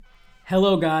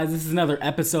Hello, guys. This is another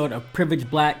episode of Privileged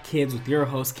Black Kids with your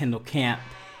host, Kendall Camp.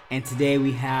 And today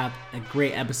we have a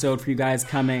great episode for you guys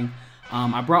coming.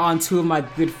 I brought on two of my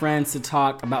good friends to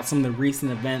talk about some of the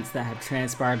recent events that have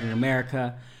transpired in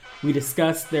America. We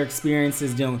discussed their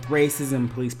experiences dealing with racism and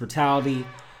police brutality,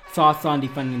 thoughts on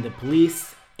defunding the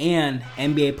police, and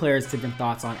NBA players' different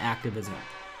thoughts on activism.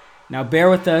 Now, bear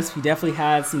with us. We definitely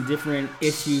had some different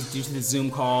issues due to the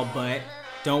Zoom call, but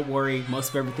don't worry, most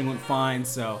of everything went fine,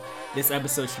 so this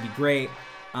episode should be great.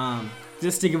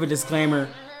 Just to give a disclaimer,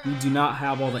 we do not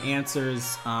have all the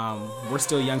answers. We're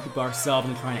still young people ourselves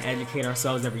and trying to educate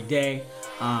ourselves every day.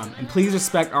 And please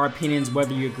respect our opinions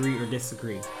whether you agree or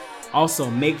disagree. Also,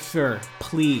 make sure,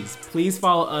 please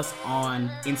follow us on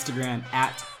Instagram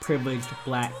at Privileged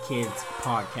Black Kids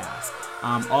Podcast.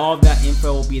 All of that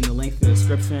info will be in the link in the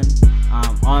description.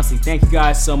 Honestly, thank you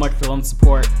guys so much for the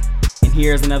support. And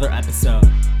here's another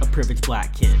episode of Privileged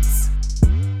Black Kids.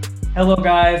 Hello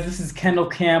guys, this is Kendall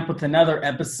Camp with another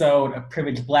episode of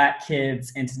Privileged Black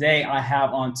Kids. And today I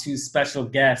have on two special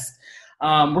guests.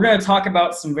 We're going to talk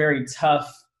about some very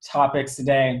tough topics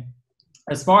today.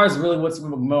 As far as really what's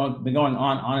been going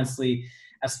on, honestly,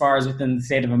 as far as within the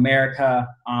state of America,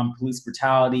 police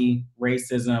brutality,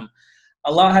 racism,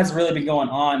 a lot has really been going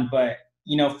on. But,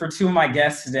 for two of my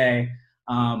guests today,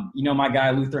 my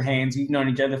guy Luther Haynes, we've known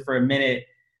each other for a minute.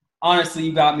 Honestly,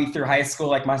 you got me through high school,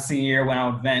 like my senior year, when I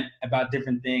would vent about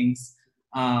different things.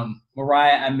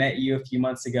 Mariah, I met you a few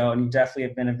months ago, and you definitely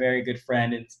have been a very good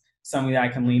friend and somebody that I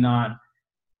can lean on.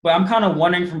 But I'm kind of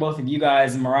wondering from both of you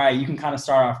guys, and Mariah, you can kind of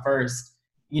start off first.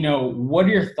 What are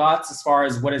your thoughts as far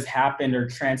as what has happened or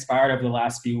transpired over the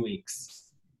last few weeks?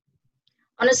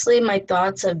 Honestly, my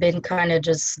thoughts have been kind of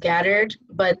just scattered,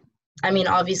 but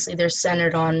obviously they're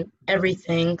centered on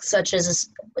everything, such as,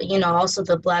 also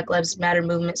the Black Lives Matter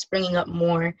movement springing up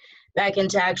more back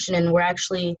into action. And we're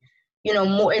actually,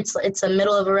 more, it's the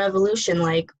middle of a revolution.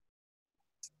 Like,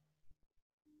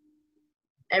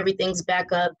 everything's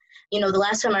back up. The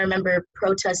last time I remember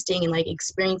protesting and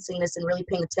experiencing this and really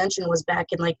paying attention was back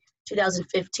in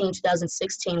 2015,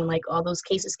 2016, when all those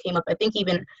cases came up. I think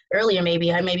even earlier,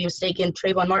 maybe I may be mistaken,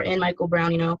 Trayvon Martin, Michael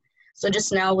Brown, So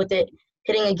just now with it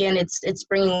hitting again, it's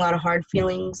bringing a lot of hard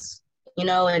feelings,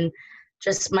 and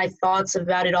just my thoughts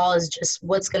about it all is just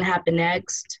what's going to happen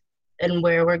next and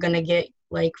where we're going to get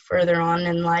further on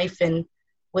in life and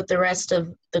with the rest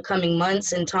of the coming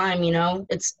months and time,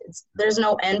 it's there's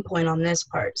no end point on this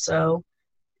part. So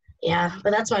yeah, but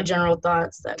that's my general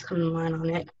thoughts that come to mind on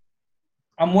it.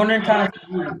 I'm wondering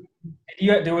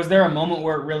was there a moment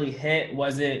where it really hit?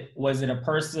 Was it a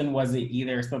person? Was it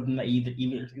either something that you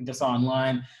either saw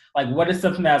online? What is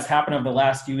something that's happened over the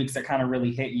last few weeks that kind of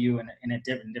really hit you in a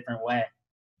different way?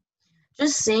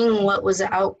 Just seeing what was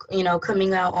out,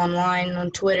 coming out online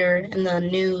on Twitter and the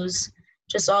news,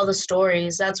 just all the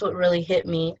stories. That's what really hit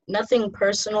me. Nothing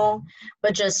personal,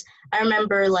 but just I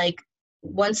remember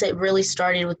once it really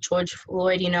started with George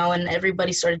Floyd, and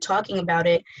everybody started talking about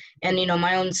it. And,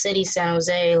 my own city, San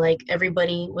Jose,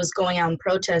 everybody was going out and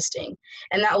protesting.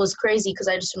 And that was crazy because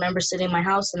I just remember sitting in my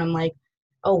house and I'm like,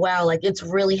 oh, wow, it's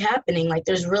really happening.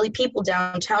 There's really people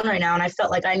downtown right now. And I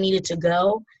felt like I needed to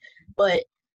go. But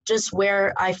just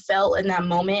where I felt in that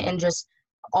moment and just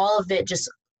all of it just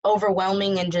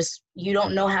overwhelming and just you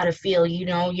don't know how to feel,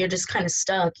 you're just kind of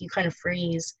stuck. You kind of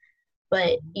freeze.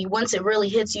 But once it really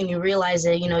hits you and you realize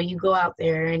it, you go out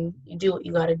there and you do what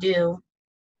you got to do.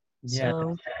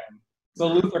 Yeah. So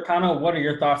Luther, kind of what are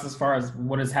your thoughts as far as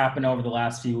what has happened over the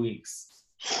last few weeks?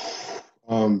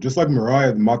 Just like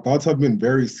Mariah, my thoughts have been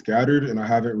very scattered and I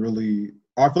feel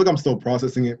like I'm still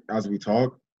processing it as we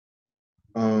talk.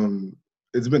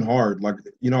 It's been hard.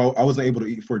 I wasn't able to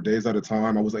eat for days at a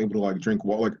time. I wasn't able to drink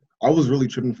water. I was really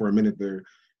tripping for a minute there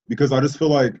because I just feel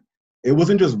like it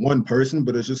wasn't just one person,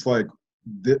 but it's just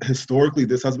historically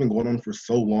this has been going on for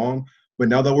so long. But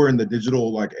now that we're in the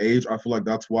digital age, I feel like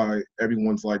that's why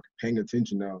everyone's paying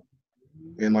attention now.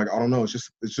 And I don't know, it's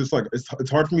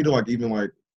hard for me to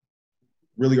even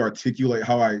really articulate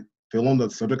how I feel on the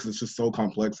subject because it's just so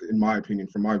complex in my opinion,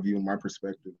 from my view and my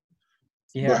perspective.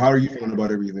 Yeah. But how are you feeling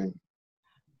about everything?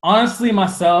 Honestly,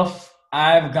 myself,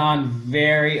 I've gone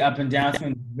very up and down. It's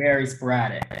been very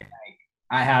sporadic.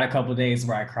 I had a couple of days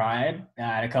where I cried. I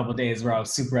had a couple of days where I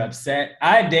was super upset.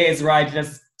 I had days where I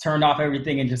just turned off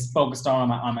everything and just focused on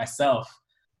myself.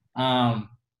 I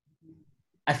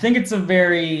think it's a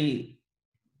very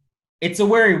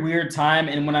weird time.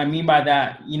 And what I mean by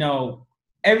that,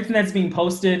 everything that's being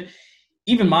posted,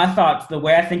 even my thoughts, the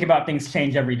way I think about things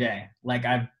change every day.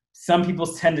 Some people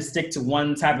tend to stick to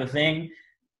one type of thing.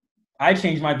 I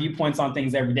change my viewpoints on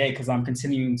things every day because I'm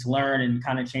continuing to learn and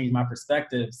kind of change my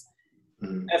perspectives.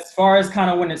 as far as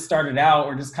kind of when it started out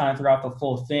or just kind of throughout the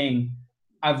full thing,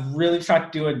 I've really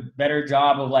tried to do a better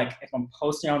job of like, if I'm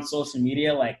posting on social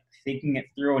media, like thinking it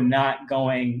through and not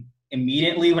going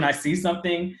immediately when I see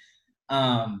something.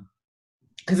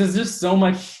 Because there's just so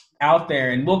much out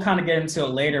there, and we'll kind of get into it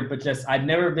later, but just I've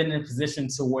never been in a position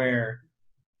to where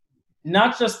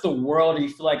not just the world, you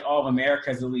feel like all of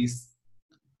America is at least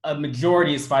a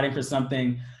majority is fighting for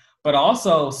something, but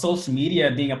also social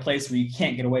media being a place where you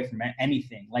can't get away from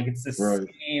anything. Like it's the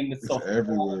same, it's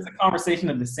everywhere. It's a conversation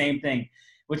of the same thing,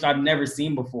 which I've never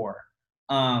seen before.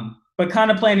 But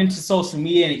kind of playing into social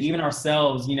media and even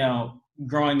ourselves, you know,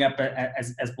 growing up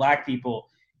as Black people,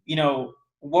 you know,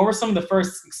 what were some of the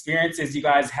first experiences you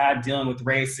guys had dealing with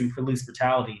race and police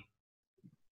brutality?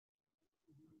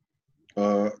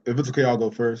 If it's okay, I'll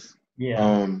go first.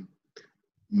 Yeah.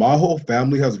 My whole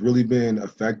family has really been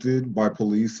affected by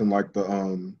police and like the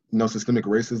you know, systemic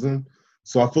racism.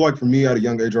 So I feel like for me at a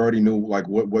young age, I already knew like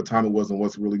what time it was and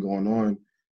what's really going on.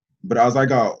 But as I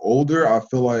got older, I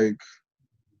feel like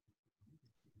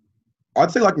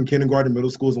I'd say like in kindergarten, middle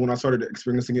school is when I started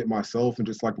experiencing it myself, and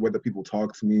just like the way that people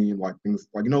talk to me and like things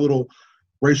like, you know, little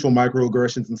racial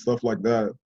microaggressions and stuff like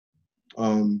that.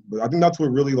 But I think that's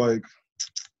what really like,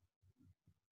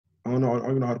 I don't know. I don't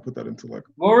even know how to put that into like.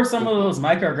 What were some of those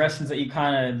microaggressions that you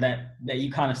kind of that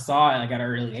you kind of saw like at an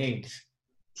early age?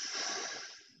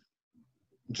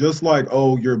 Just like,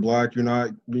 oh, you're Black, you're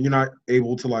not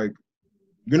able to like,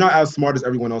 you're not as smart as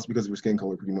everyone else because of your skin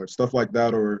color, pretty much stuff like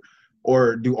that,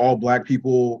 or do all Black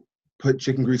people put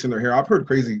chicken grease in their hair? I've heard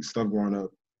crazy stuff growing up.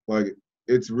 Like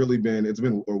it's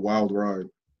been a wild ride,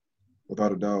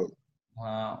 without a doubt.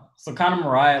 Wow. So kind of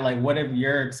Mariah, like what have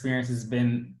your experiences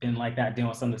been like that dealing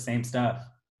with some of the same stuff?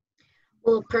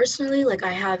 Well, personally, like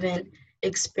I haven't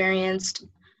experienced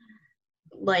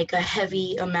like a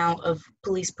heavy amount of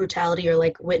police brutality or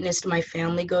like witnessed my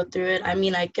family go through it. I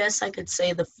mean, I guess I could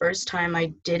say the first time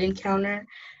I did encounter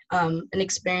an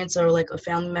experience or like a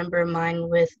family member of mine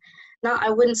with, not, I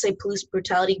wouldn't say police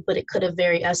brutality, but it could have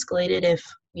very escalated if,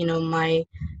 you know, my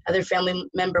other family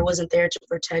member wasn't there to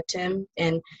protect him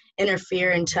and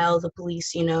interfere and tell the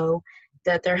police, you know,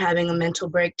 that they're having a mental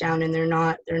breakdown and they're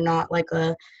not like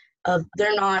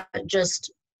they're not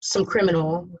just some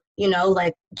criminal, you know,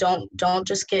 like don't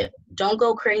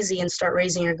go crazy and start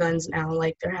raising your guns now.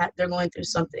 Like they're going through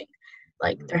something,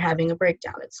 like they're having a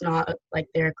breakdown. It's not like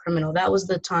they're a criminal. That was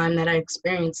the time that I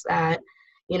experienced that,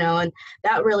 you know, and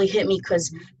that really hit me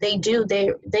because they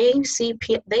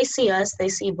see us, they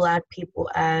see Black people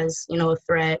as, you know, a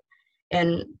threat,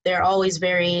 and they're always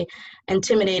very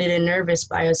intimidated and nervous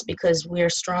by us because we are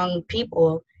strong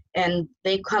people, and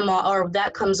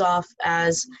that comes off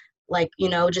as like, you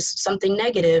know, just something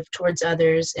negative towards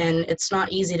others, and it's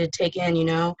not easy to take in, you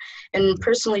know. And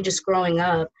personally, just growing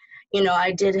up, you know,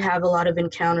 I did have a lot of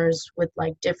encounters with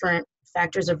like different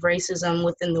factors of racism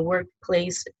within the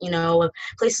workplace, you know,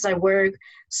 places I work,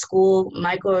 school,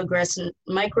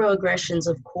 microaggressions,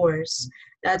 of course.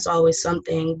 That's always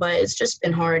something, but it's just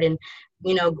been hard. And,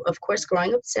 you know, of course,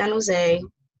 growing up in San Jose,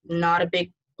 not a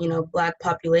big, you know, Black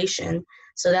population.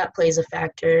 So that plays a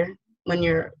factor when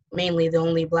you're mainly the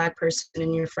only Black person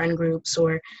in your friend groups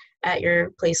or at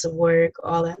your place of work.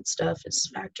 All that stuff is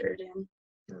factored in.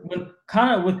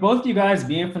 With both you guys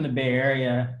being from the Bay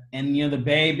Area, and you know, the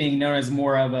Bay being known as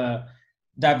more of a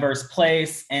diverse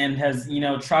place and has, you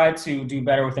know, tried to do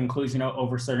better with inclusion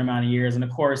over a certain amount of years, and of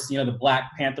course, you know, the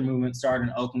Black Panther movement started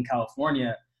in Oakland,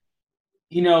 California.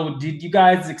 You know, did you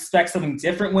guys expect something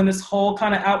different when this whole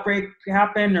kind of outbreak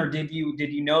happened, or did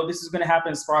you know this was going to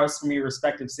happen as far as from your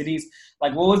respective cities?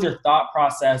 Like, what was your thought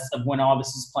process of when all this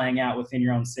was playing out within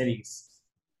your own cities?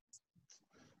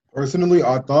 Personally,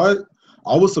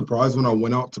 I was surprised when I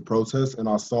went out to protest and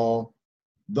I saw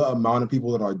the amount of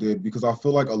people that I did, because I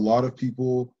feel like a lot of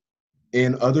people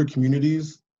in other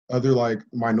communities, other like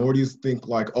minorities, think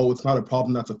like, oh, it's not a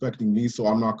problem that's affecting me, so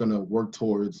I'm not going to work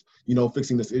towards, you know,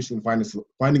 fixing this issue and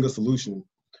finding a solution.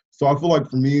 So I feel like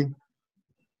for me,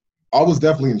 I was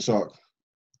definitely in shock,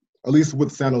 at least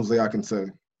with San Jose, I can say.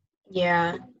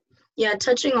 Yeah,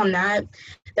 touching on that,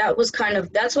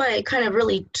 that's why it kind of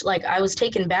really, like, I was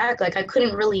taken back. Like, I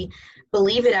couldn't really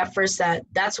believe it at first that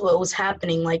that's what was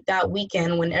happening. Like, that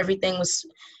weekend when everything was,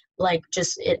 like,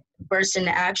 just, it burst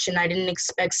into action. I didn't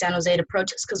expect San Jose to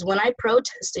protest, because when I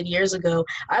protested years ago,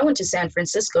 I went to San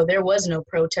Francisco. There was no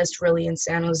protest really in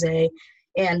San Jose,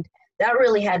 and that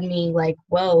really had me like,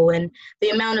 whoa. And the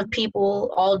amount of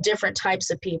people, all different types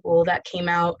of people that came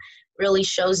out, really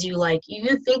shows you, like,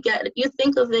 you think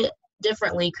of it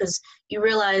differently, because you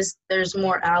realize there's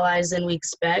more allies than we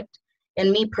expect.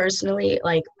 And me personally,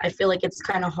 like, I feel like it's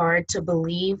kind of hard to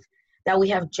believe that we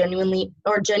have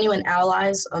genuine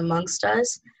allies amongst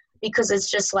us, because it's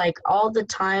just like all the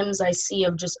times I see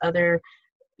of just other,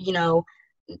 you know,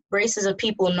 races of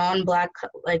people, non-black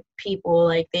like people,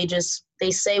 like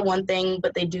they say one thing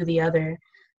but they do the other.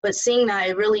 But seeing that,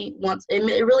 it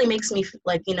really makes me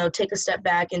like, you know, take a step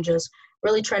back and just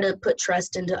really try to put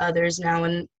trust into others now,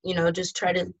 and, you know, just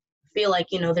try to feel like,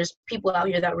 you know, there's people out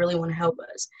here that really want to help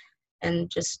us, and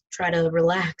just try to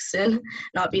relax and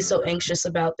not be so anxious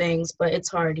about things. But it's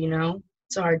hard, you know,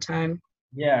 it's a hard time.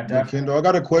 Yeah, definitely. Kendall, I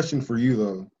got a question for you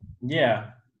though.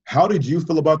 Yeah. How did you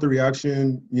feel about the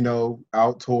reaction, you know,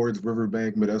 out towards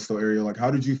Riverbank, Modesto area? Like,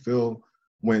 how did you feel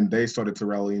when they started to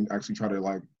rally and actually try to,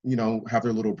 like, you know, have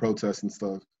their little protests and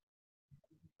stuff?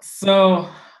 So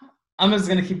I'm just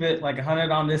gonna keep it like 100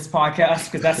 on this podcast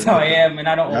because that's how I am, and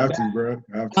I don't have to, bro.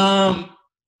 Have to.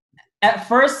 At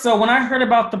first, so when I heard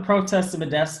about the protests in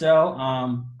Modesto,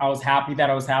 I was happy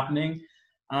that it was happening.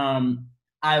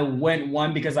 I went,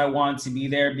 one, because I wanted to be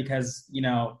there, because, you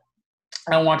know,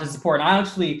 I want to support. And I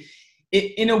actually,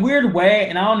 in a weird way,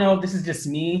 and I don't know if this is just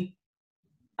me,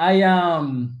 I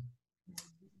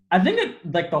think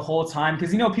it, like, the whole time,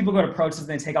 because, you know, people go to protests and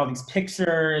they take all these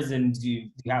pictures and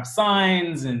you have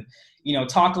signs and, you know,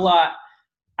 talk a lot.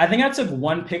 I think I took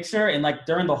one picture, and, like,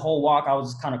 during the whole walk, I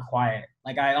was just kind of quiet.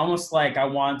 Like, I almost, like, I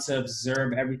wanted to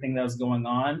observe everything that was going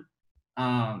on.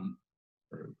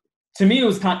 To me, it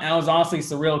was honestly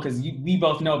surreal, because we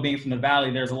both know, being from the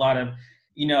Valley, there's a lot of,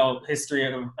 you know, history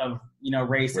of you know,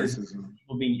 racism,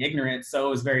 people being ignorant. So it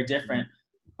was very different.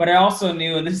 But I also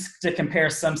knew, and this is to compare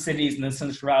some cities in the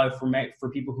Central Valley for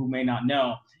people who may not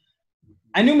know,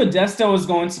 I knew Modesto was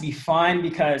going to be fine,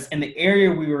 because in the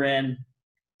area we were in,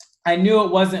 I knew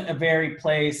it wasn't a very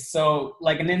place. So,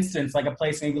 like, an instance, like a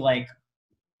place maybe like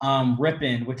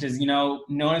Ripon, which is, you know,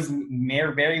 known as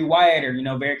very white, or, you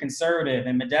know, very conservative.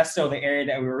 And Modesto, the area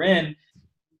that we were in,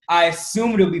 I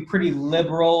assumed it would be pretty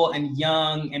liberal and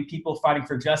young and people fighting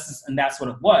for justice, and that's what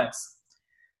it was.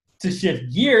 To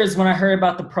shift gears, when I heard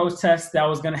about the protest that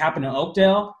was going to happen in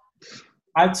Oakdale,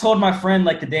 I told my friend,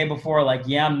 like, the day before, like,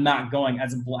 yeah, I'm not going.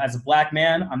 As a black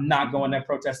man, I'm not going to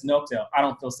protest in Oakdale. I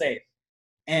don't feel safe.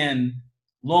 And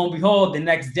lo and behold, the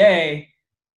next day,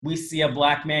 we see a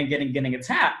black man getting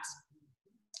attacked.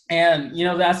 And, you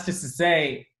know, that's just to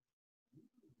say,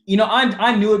 you know,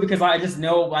 I knew it, because I just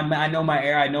know, I know my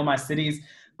area, I know my cities,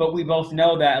 but we both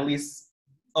know that at least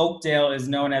Oakdale is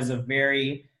known as a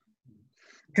very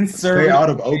conservative. Stay out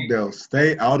of Oakdale.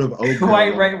 Stay out of Oakdale.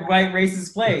 White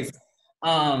racist place.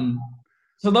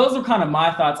 So those are kind of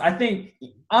my thoughts. I think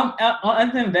at the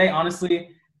end of the day,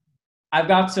 honestly, I've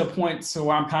got to a point to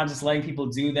where I'm kind of just letting people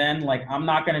do then. Like, I'm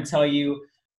not going to tell you,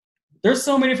 there's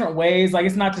so many different ways. Like,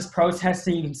 it's not just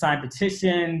protesting. You can sign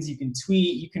petitions, you can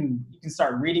tweet, you can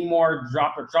start reading more,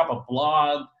 drop a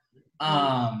blog,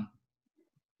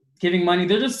 giving money.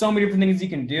 There's just so many different things you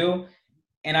can do.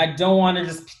 And I don't want to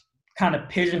just kind of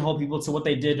pigeonhole people to what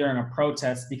they did during a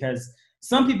protest, because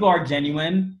some people are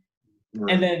genuine,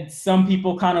 right, and then some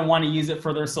people kind of want to use it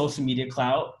for their social media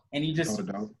clout. And you just,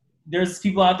 there's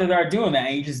people out there that are doing that,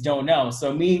 and you just don't know.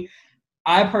 So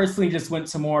I personally just went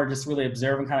to more just really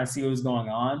observe and kind of see what was going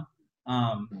on.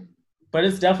 But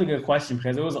it's definitely a good question,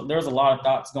 because there was a lot of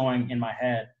thoughts going in my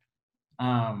head.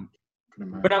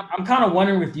 But I'm kind of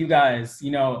wondering with you guys,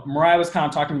 you know, Mariah was kind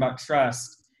of talking about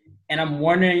trust, and I'm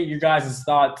wondering your guys'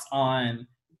 thoughts on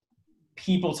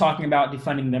people talking about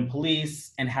defunding the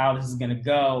police and how this is going to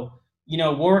go. You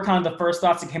know, what were kind of the first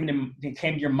thoughts that came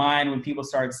to your mind when people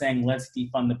started saying, let's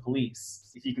defund the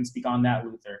police? If you can speak on that,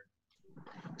 Luther.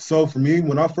 So for me,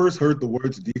 when I first heard the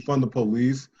words defund the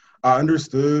police, I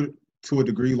understood to a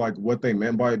degree like what they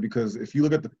meant by it, because if you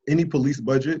look at any police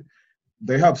budget,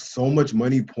 they have so much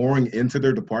money pouring into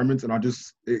their departments, and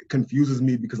it confuses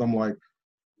me, because I'm like,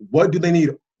 what do they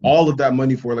need all of that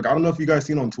money for? Like, I don't know if you guys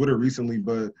seen on Twitter recently,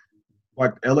 but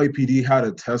like LAPD had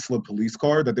a Tesla police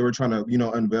car that they were trying to, you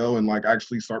know, unveil and like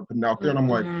actually start putting out there. And I'm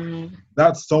like,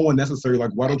 that's so unnecessary.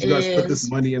 Like, why don't you guys put this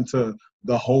money into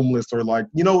the homeless, or like,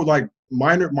 you know, like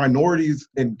minorities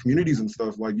and communities and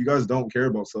stuff? Like, you guys don't care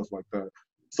about stuff like that.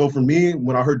 So for me,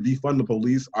 when I heard defund the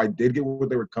police, I did get what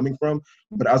they were coming from.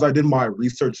 But as I did my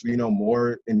research, you know,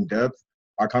 more in depth,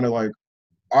 I kind of like,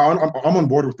 I'm on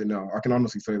board with it now. I can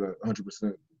honestly say that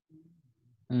 100%.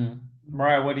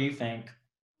 Mariah, what do you think?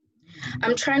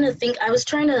 I'm trying to think. I was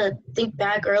trying to think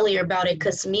back earlier about it,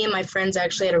 because me and my friends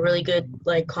actually had a really good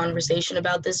like conversation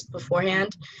about this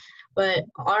beforehand. But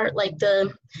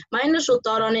my initial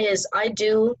thought on it is I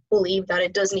do believe that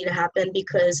it does need to happen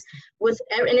because and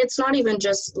it's not even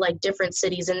just like different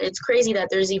cities, and it's crazy that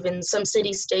there's even some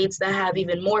states that have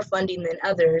even more funding than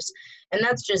others, and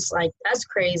that's just like, that's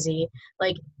crazy.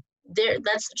 Like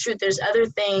that's the truth. There's other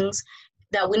things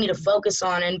that we need to focus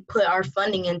on and put our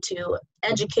funding into,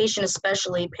 education,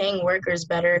 especially paying workers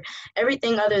better,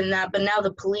 everything other than that. But now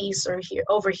the police are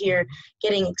over here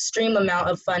getting extreme amount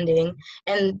of funding.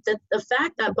 And the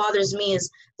fact that bothers me is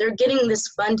they're getting this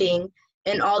funding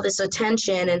and all this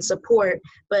attention and support,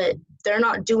 but they're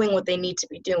not doing what they need to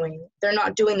be doing. They're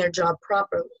not doing their job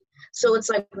properly. So it's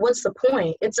like, what's the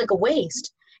point? It's like a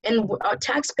waste. And our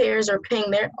taxpayers are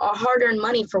paying their hard-earned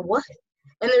money for what?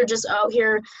 And they're just out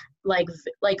here like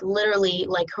literally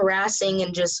like harassing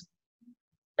and just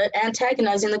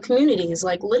antagonizing the communities.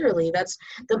 Like literally, that's,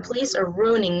 the police are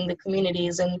ruining the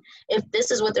communities. And if this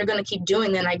is what they're going to keep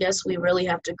doing, then I guess we really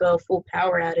have to go full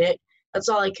power at it. That's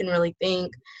all I can really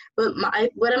think. But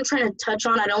what I'm trying to touch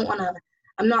on, I don't want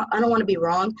to be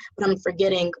wrong, but I'm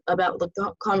forgetting about the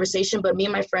conversation. But me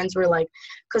and my friends were like,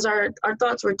 because our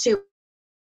thoughts were too,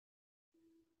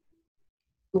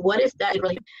 what if that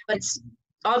really, but it's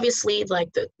obviously like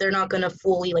they're not going to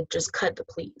fully like just cut the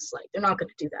police. Like they're not going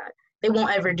to do that. They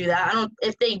won't ever do that.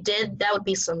 If they did, that would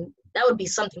be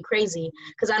something crazy,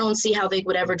 because I don't see how they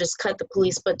would ever just cut the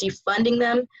police. But defunding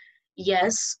them,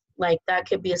 yes, like that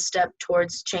could be a step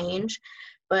towards change.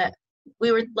 But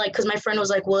we were like, because my friend was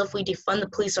like, well, if we defund the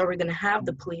police, are we going to have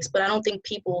the police? But I don't think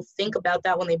people think about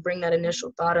that when they bring that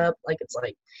initial thought up. Like, it's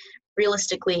like,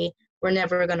 realistically, we're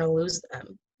never going to lose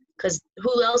them, because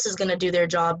who else is going to do their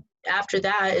job after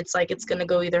that? It's like, it's going to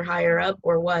go either higher up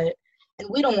or what. And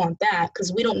we don't want that,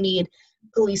 because we don't need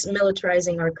police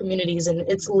militarizing our communities. And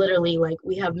it's literally like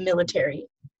we have military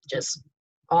just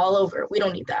all over. We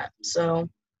don't need that. So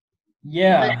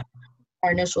yeah,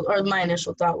 my initial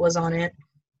thought was on it.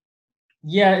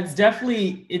 Yeah,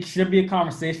 it should be a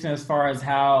conversation as far as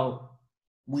how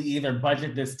we either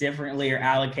budget this differently or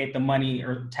allocate the money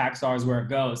or tax dollars where it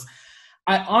goes.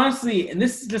 I honestly, and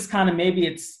this is just kind of, maybe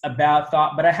it's a bad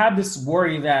thought, but I have this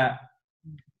worry that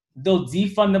they'll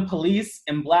defund the police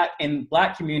in black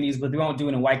communities, but they won't do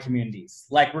it in white communities.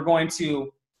 Like, we're going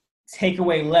to take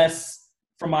away less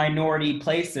from minority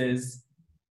places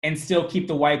and still keep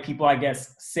the white people, I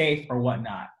guess, safe or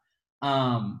whatnot.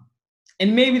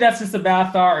 And maybe that's just a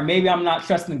bad thought, or maybe I'm not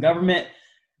trusting the government.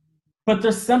 But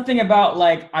there's something about,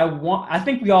 like, I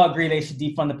think we all agree they should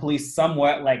defund the police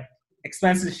somewhat, like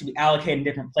expenses should be allocated in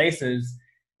different places.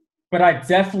 But I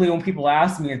definitely, when people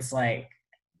ask me, it's like,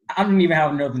 I don't even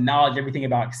have the knowledge, everything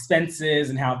about expenses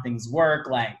and how things work.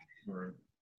 Like,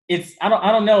 I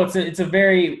don't know. It's a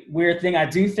very weird thing. I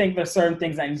do think there's certain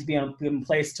things that need to be in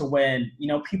place to when,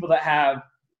 people that have,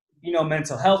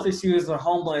 mental health issues or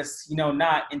homeless,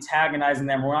 not antagonizing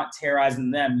them or not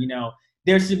terrorizing them.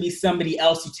 There should be somebody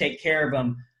else to take care of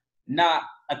them, not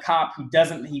a cop who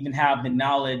doesn't even have the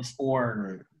knowledge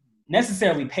or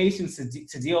necessarily patience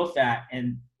to deal with that.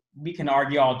 And we can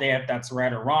argue all day if that's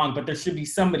right or wrong, but there should be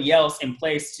somebody else in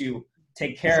place to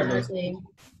take care of those people.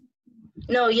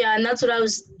 No, yeah, and that's what I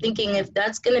was thinking. If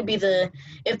that's going to be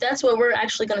if that's what we're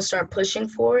actually going to start pushing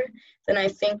for, then I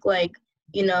think like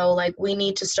we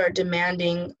need to start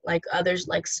demanding like others,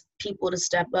 like people to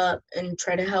step up and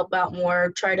try to help out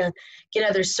more, try to get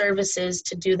other services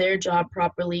to do their job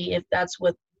properly, if that's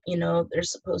what, they're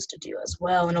supposed to do as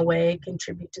well, in a way,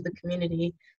 contribute to the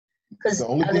community. Because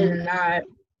other than that,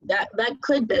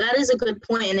 that is a good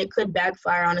point, and it could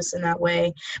backfire on us in that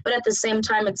way. But at the same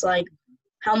time, it's like,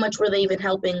 how much were they even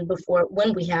helping before,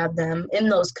 when we had them in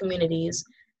those communities?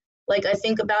 Like, I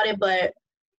think about it, but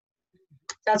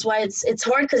that's why it's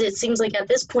hard, because it seems like at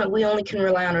this point we only can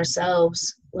rely on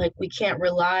ourselves. Like, we can't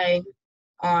rely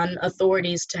on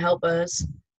authorities to help us.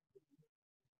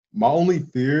 My only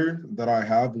fear that I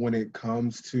have when it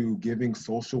comes to giving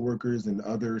social workers and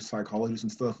other psychologists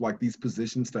and stuff like these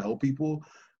positions to help people,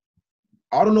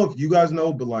 I don't know if you guys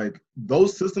know, but like,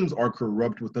 those systems are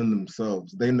corrupt within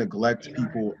themselves. They neglect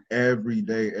people every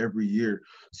day, every year.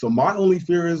 So my only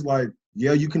fear is like,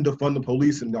 yeah, you can defund the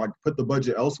police and like put the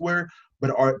budget elsewhere,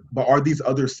 but are these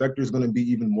other sectors going to be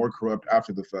even more corrupt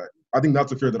after the fact? I think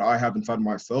that's a fear that I have inside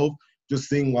myself. Just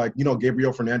seeing like,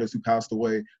 Gabriel Fernandez, who passed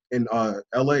away in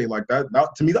LA, like that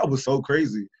to me, that was so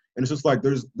crazy. And it's just like,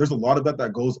 there's a lot of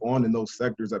that goes on in those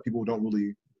sectors that people don't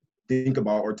really think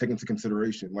about or take into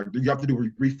consideration. Like, do you have to do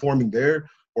reforming there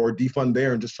or defund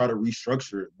there and just try to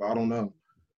restructure it? But I don't know.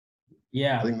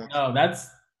 Yeah, that's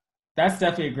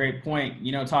definitely a great point.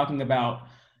 Talking about,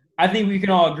 I think we can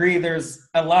all agree there's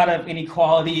a lot of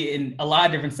inequality in a lot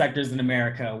of different sectors in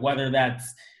America, whether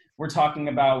that's we're talking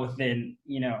about within,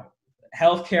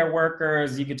 healthcare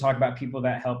workers. You could talk about people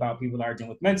that help out people that are dealing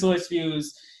with mental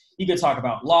issues. You could talk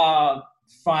about law,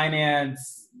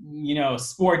 finance,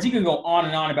 sports. You could go on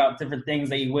and on about different things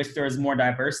that you wish there was more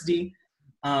diversity.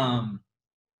 And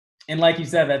like you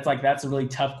said, that's a really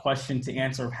tough question to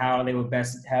answer of how they would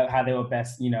best,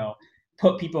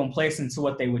 put people in place into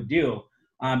what they would do.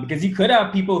 Because you could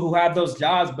have people who have those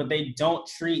jobs, but they don't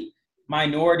treat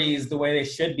minorities the way they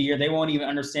should be, or they won't even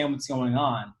understand what's going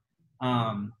on.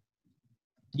 I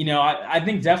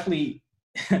think definitely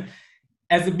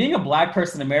as being a Black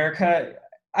person in America,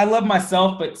 I love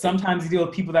myself, but sometimes you deal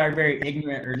with people that are very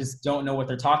ignorant or just don't know what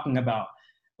they're talking about.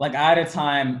 Like I had a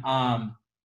time,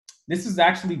 this was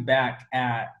actually back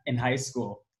in high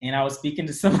school, and I was speaking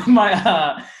to some of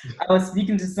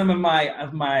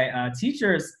my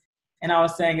teachers, and I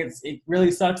was saying it really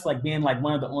sucks like being like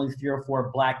one of the only 3 or 4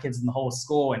 Black kids in the whole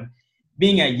school, and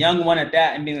being a young one at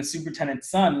that, and being a superintendent's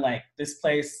son. Like this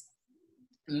place,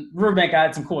 Riverbank, I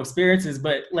had some cool experiences,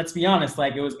 but let's be honest,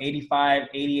 like it was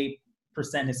 88%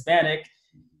 Hispanic.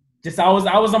 Just I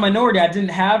was a minority. I didn't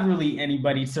have really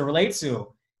anybody to relate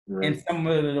to. Right. And some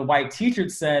of the white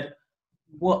teachers said,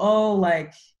 well, I'm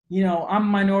a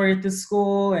minority at this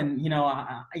school, and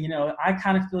I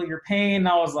kind of feel your pain. And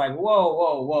I was like,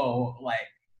 whoa. Like,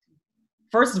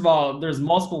 first of all, there's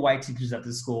multiple white teachers at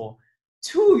this school.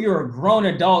 2, you're a grown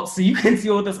adult, so you can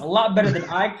deal with this a lot better than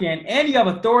I can, and you have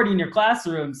authority in your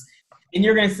classrooms, and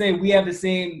you're gonna say we have the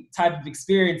same type of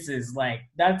experiences. Like,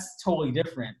 that's totally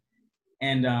different.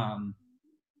 And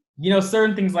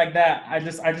certain things like that, I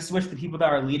just wish the people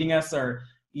that are leading us or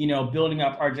building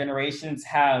up our generations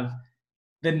have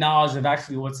the knowledge of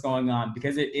actually what's going on,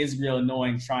 because it is real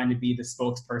annoying trying to be the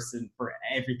spokesperson for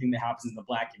everything that happens in the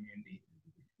Black community.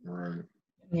 Right.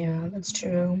 Yeah, that's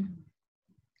true.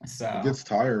 So it gets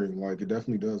tiring. Like it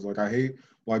definitely does. Like I hate,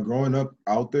 like growing up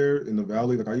out there in the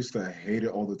valley, like I used to hate it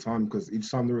all the time, because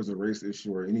each time there was a race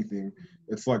issue or anything,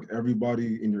 it's like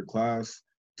everybody in your class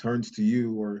turns to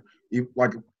you. Or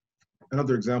like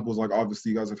another example is like,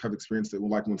 obviously you guys have experienced it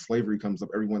when slavery comes up,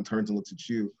 everyone turns and looks at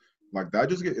you. Like that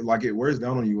just it wears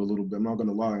down on you a little bit. I'm not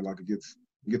gonna lie. Like it gets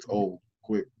old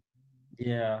quick.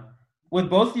 Yeah. With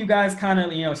both of you guys kind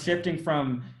of, shifting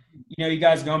from, you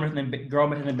guys growing up in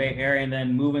the Bay Area and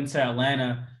then moving to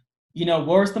Atlanta, what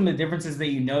were some of the differences that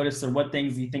you noticed, or what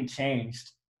things you think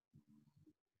changed?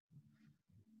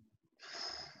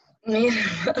 Yeah.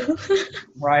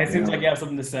 Right. It seems like you have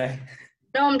something to say.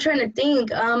 No, I'm trying to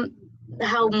think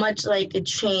how much like it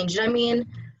changed. I mean,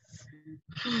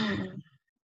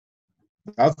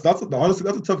 honestly that's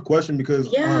a tough question,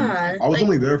 because I was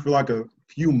only there for like a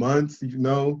few months, and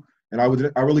I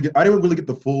didn't really get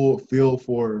the full feel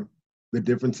for the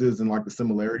differences and like the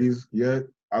similarities yet.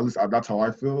 At least that's how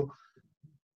I feel.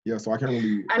 Yeah, so I can't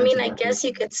really. I mean, I guess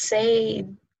you could say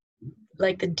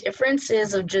like the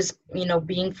differences of just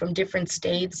being from different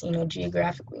states,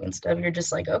 geographically and stuff. You're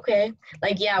just like, okay,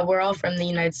 like yeah, we're all from the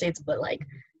United States, but like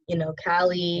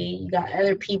Cali, you got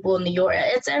other people in New York.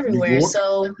 It's everywhere.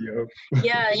 So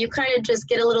yeah, you kind of just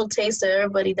get a little taste of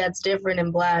everybody that's different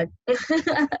and Black. You're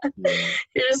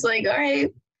just like, all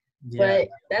right. Yeah. But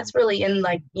that's really in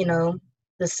like, the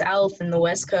South and the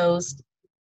West Coast.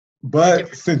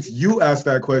 But since you asked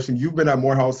that question, you've been at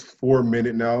Morehouse for a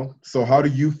minute now. So how do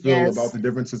you feel about the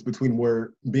differences between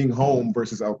being home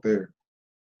versus out there?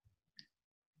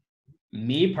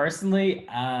 Me personally,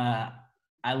 I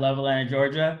love Atlanta,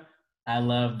 Georgia. I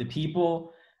love the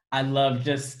people. I love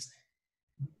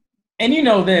and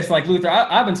this, like Luther,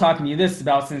 I've been talking to you this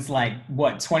about since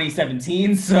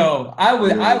 2017. So I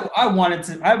want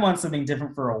something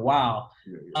different for a while.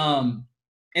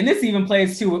 And this even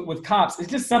plays too with cops. It's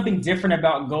just something different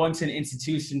about going to an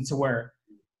institution to where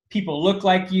people look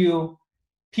like you,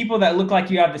 people that look like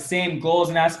you have the same goals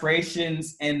and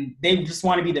aspirations, and they just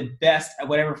want to be the best at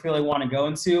whatever field they want to go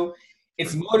into.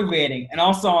 It's motivating. And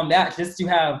also on that, just to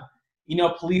have,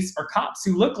 police or cops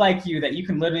who look like you that you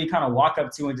can literally kind of walk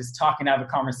up to and just talk and have a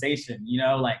conversation,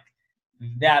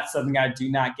 that's something I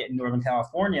do not get in Northern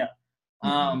California.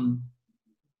 Northern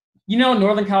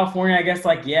California, I guess,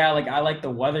 I like the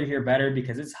weather here better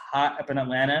because it's hot up in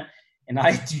Atlanta, and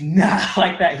I do not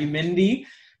like that humidity.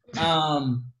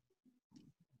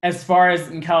 As far as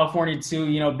in California too,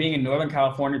 being in Northern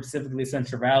California, specifically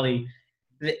Central Valley,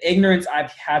 the ignorance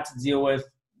I've had to deal with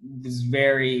was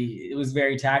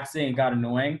very taxing and got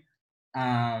annoying.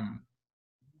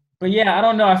 But yeah, I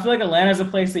don't know. I feel like Atlanta is a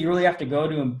place that you really have to go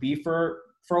to and be for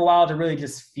a while to really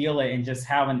just feel it and just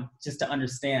to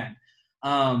understand.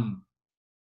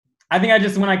 I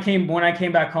think when I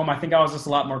came back home, I think I was just a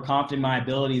lot more confident in my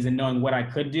abilities and knowing what I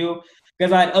could do,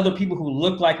 because I had other people who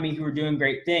looked like me who were doing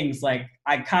great things. Like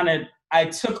I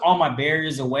took all my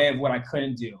barriers away of what I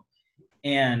couldn't do.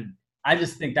 And I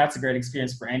just think that's a great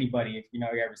experience for anybody if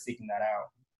you're ever seeking that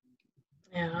out.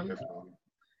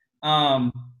 Yeah.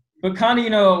 But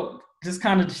kind of, just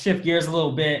kind of to shift gears a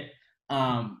little bit,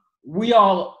 we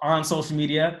all are on social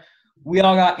media. We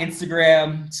all got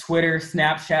Instagram, Twitter,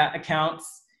 Snapchat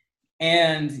accounts.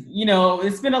 And,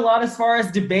 it's been a lot as far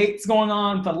as debates going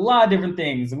on with a lot of different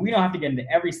things. And we don't have to get into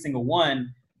every single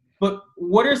one. But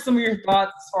what are some of your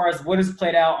thoughts as far as what has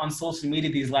played out on social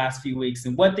media these last few weeks?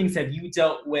 And what things have you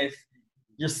dealt with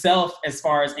yourself as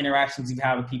far as interactions you've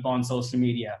had with people on social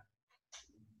media?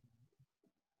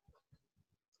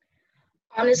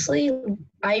 Honestly,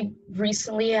 I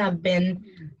recently have been,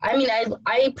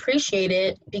 I appreciate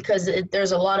it because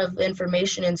there's a lot of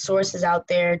information and sources out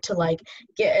there to like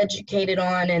get educated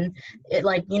on and it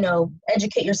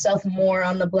educate yourself more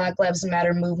on the Black Lives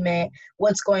Matter movement,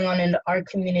 what's going on in our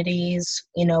communities,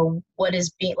 what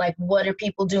are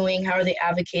people doing, how are they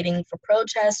advocating for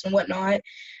protests and whatnot.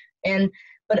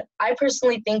 But I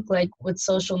personally think like with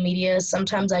social media,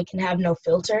 sometimes I can have no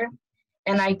filter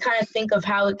and I kind of think of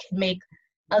how it can make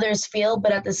others feel,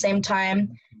 but at the same time,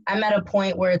 I'm at a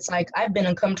point where it's like I've been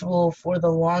uncomfortable for the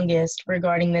longest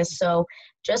regarding this. So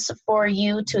just for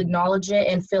you to acknowledge it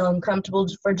and feel uncomfortable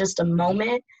for just a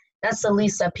moment, that's the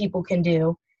least that people can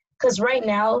do. Because right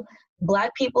now,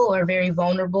 Black people are very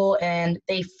vulnerable and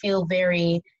they feel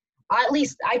at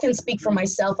least I can speak for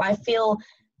myself, I feel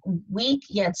weak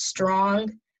yet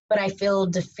strong, but I feel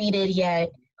defeated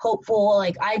yet hopeful.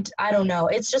 Like I don't know,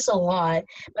 it's just a lot,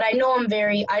 but I know I'm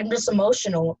just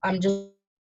emotional. I'm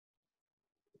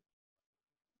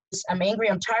angry,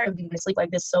 I'm tired of being asleep like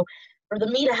this. So for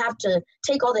me to have to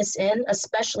take all this in,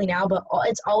 especially now, but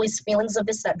it's always feelings of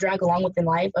this that drag along within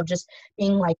life of just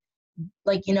being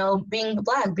being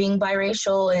Black, being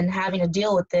biracial and having to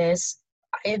deal with this.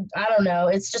 I don't know,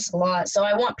 it's just a lot. So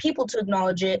I want people to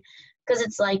acknowledge it because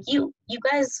it's like you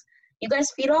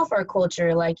guys feed off our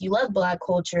culture. Like you love Black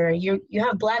culture. You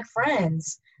have Black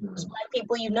friends. There's Black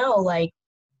people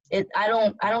I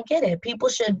don't get it. People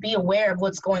should be aware of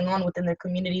what's going on within their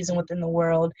communities and within the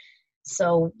world.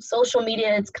 So social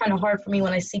media, it's kind of hard for me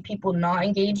when I see people not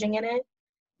engaging in it.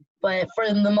 But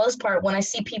for the most part, when I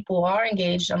see people are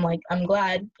engaged, I'm like, I'm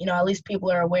glad, at least people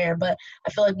are aware. But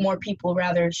I feel like more people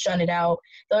rather shun it out.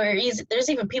 There's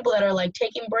even people that are like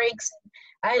taking breaks.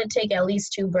 I had to take at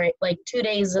least 2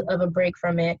 days of a break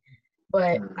from it.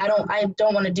 But I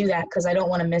don't want to do that because I don't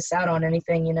want to miss out on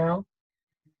anything,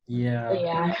 Yeah. But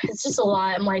yeah, it's just a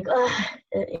lot. I'm like,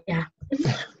 yeah.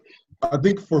 I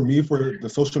think for me, for the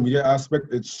social media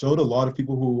aspect, it showed a lot of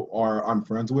people who I'm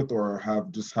friends with or have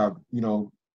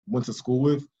went to school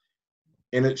with,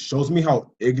 and it shows me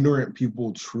how ignorant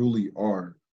people truly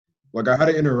are. Like I had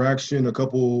an interaction a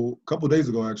couple days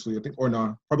ago, actually, I think, or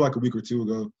not, probably like a week or 2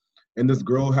 ago, and this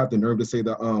girl had the nerve to say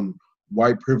that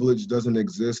white privilege doesn't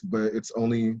exist, but it's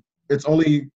only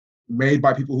made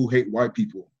by people who hate white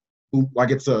people, who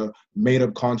like it's a made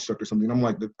up construct or something. I'm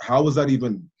like, how is that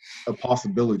even a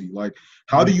possibility? Like,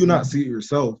 how do you not see it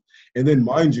yourself? And then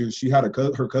mind you, she had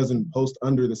her cousin post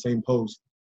under the same post,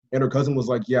 and her cousin was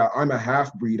like, yeah, I'm a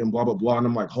half-breed and blah, blah, blah. And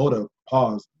I'm like, hold up,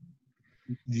 pause.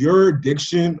 Your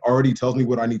diction already tells me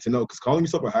what I need to know, because calling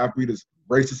yourself a half-breed is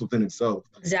racist within itself.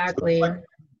 Exactly. So,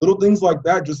 little things like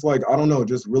that, just like, I don't know,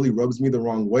 just really rubs me the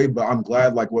wrong way. But I'm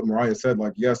glad, like what Mariah said,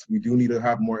 like, yes, we do need to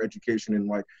have more education and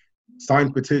like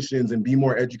sign petitions and be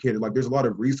more educated. Like there's a lot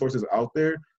of resources out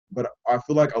there, but I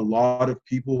feel like a lot of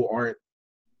people aren't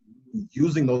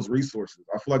using those resources.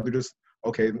 I feel like they're just,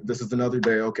 okay, this is another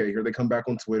day. Okay, here they come back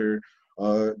on Twitter.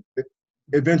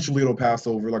 Eventually it'll pass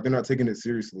over. Like they're not taking it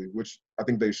seriously, which I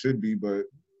think they should be, but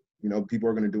people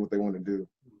are going to do what they want to do.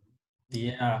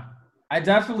 Yeah, I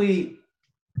definitely,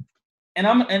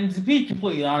 and to be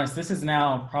completely honest, this is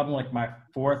now probably like my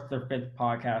 4th or 5th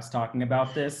podcast talking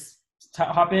about this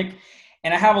topic.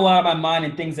 And I have a lot on my mind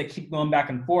and things that keep going back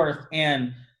and forth.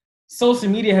 And social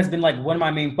media has been like one of my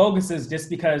main focuses just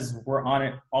because we're on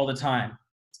it all the time.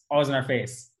 It's always in our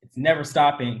face. It's never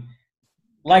stopping.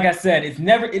 Like I said,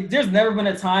 there's never been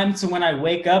a time to when I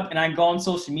wake up and I go on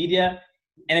social media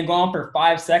and it go on for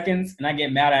 5 seconds and I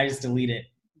get mad, I just delete it.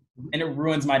 And it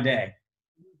ruins my day.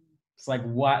 It's like,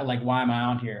 why am I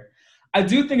on here? I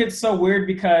do think it's so weird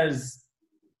because,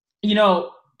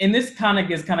 and this kind of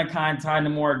is kind of tied to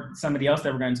more somebody else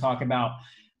that we're going to talk about.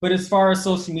 But as far as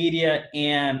social media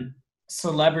and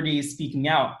celebrities speaking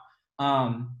out,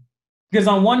 because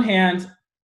on one hand,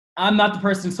 I'm not the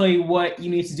person to tell you what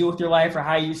you need to do with your life or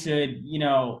how you should,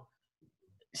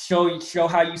 show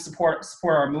how you support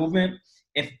our movement.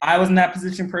 if I was in that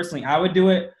position personally, I would do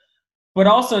it. But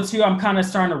also, too, I'm kind of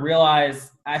starting to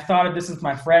realize, I thought of this with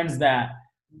my friends, that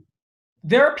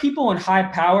there are people in high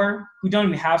power who don't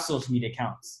even have social media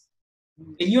accounts.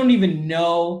 You don't even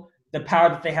know the power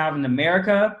that they have in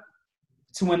America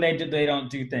to when they don't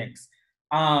do things.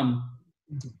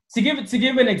 To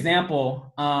give an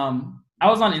example, I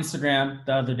was on Instagram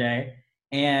the other day,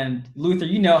 and Luther,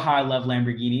 you know how I love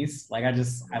Lamborghinis. Like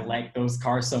I like those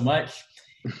cars so much.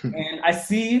 And I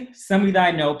see somebody that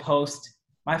I know post,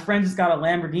 my friend just got a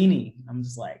Lamborghini. I'm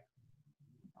just like,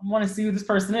 I want to see who this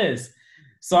person is.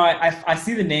 So I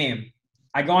see the name.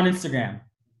 I go on Instagram.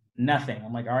 Nothing.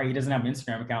 I'm like, all right, he doesn't have an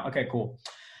Instagram account. Okay, cool.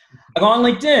 I go on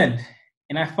LinkedIn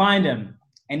and I find him.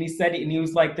 And he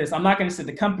was like this. I'm not going to say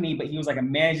the company, but he was like a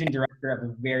managing director of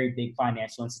a very big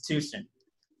financial institution.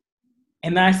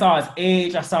 And then I saw his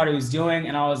age. I saw what he was doing.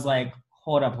 And I was like,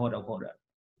 hold up.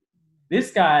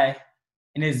 This guy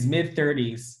in his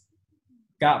mid-30s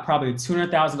got probably a $200,000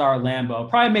 Lambo,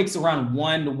 probably makes around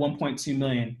 1 to 1.2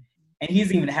 million. And he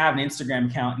doesn't even have an Instagram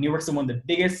account. And he works in one of the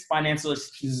biggest financial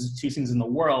institutions in the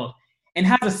world and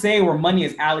has a say where money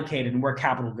is allocated and where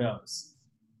capital goes.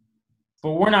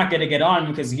 But we're not going to get on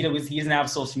because he doesn't have a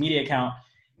social media account.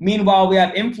 Meanwhile, we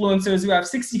have influencers who have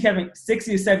 60 to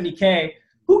 70K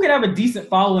who could have a decent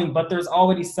following, but there's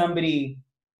already somebody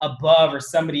above or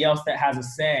somebody else that has a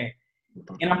say.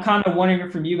 And I'm kind of wondering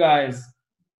from you guys,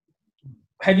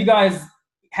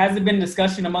 has it been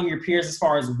discussion among your peers as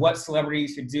far as what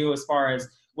celebrities should do as far as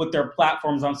with their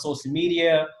platforms on social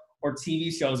media or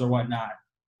TV shows or whatnot?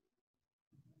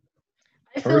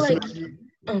 I feel like,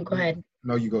 go ahead.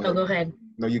 No, you go ahead. No, go ahead.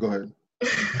 No, you go ahead.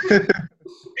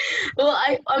 Well,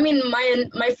 I mean,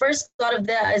 my first thought of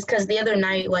that is because the other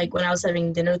night, like when I was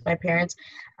having dinner with my parents,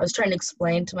 I was trying to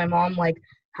explain to my mom, like,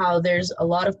 how there's a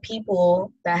lot of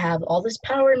people that have all this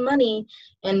power and money,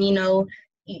 and, you know,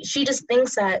 she just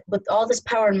thinks that with all this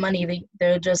power and money,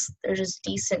 they're just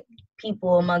decent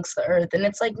people amongst the earth. And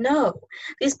it's like, no,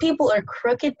 these people are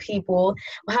crooked people.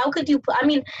 How could you, I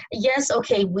mean, yes,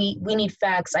 okay, we need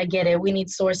facts, I get it, we need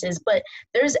sources, but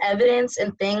there's evidence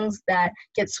and things that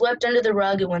get swept under the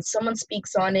rug, and when someone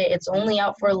speaks on it, it's only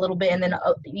out for a little bit, and then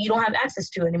you don't have access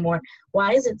to it anymore.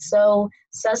 Why is it so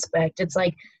suspect? It's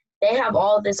like, they have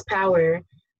all this power.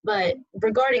 But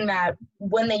regarding that,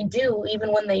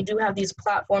 even when they do have these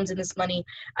platforms and this money,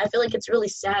 I feel like it's really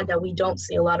sad that we don't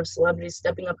see a lot of celebrities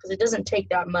stepping up, because it doesn't take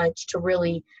that much to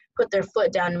really put their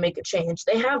foot down and make a change.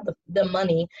 They have the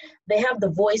money, they have the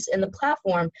voice and the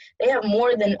platform. They have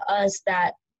more than us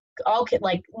that all can,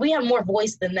 like, we have more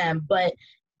voice than them, but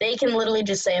they can literally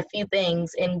just say a few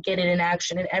things and get it in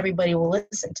action, and everybody will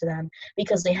listen to them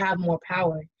because they have more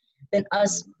power than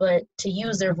us. But to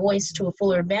use their voice to a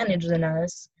fuller advantage than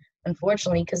us,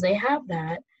 unfortunately, because they have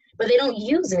that, but they don't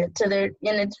use it to their,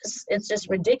 and it's just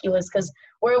ridiculous, because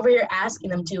we're over here asking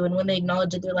them to, and when they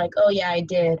acknowledge it, they're like, oh yeah, I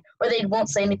did, or they won't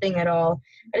say anything at all.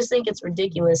 I just think it's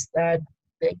ridiculous that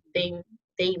they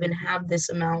even have this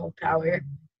amount of power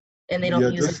and they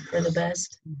don't use it for the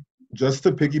best. Just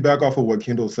to piggyback off of what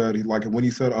Kendall said, when he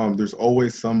said there's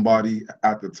always somebody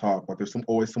at the top, like there's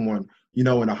always someone, you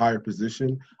know, in a higher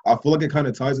position. I feel like it kind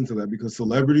of ties into that, because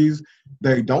celebrities,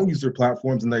 they don't use their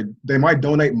platforms, and they might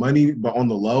donate money, but on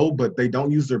the low, but they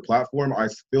don't use their platform, I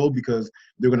feel, because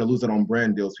they're going to lose it on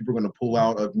brand deals. People are going to pull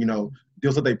out of, you know,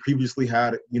 deals that they previously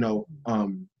had, you know,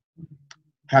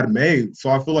 had made. So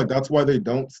I feel like that's why a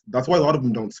lot of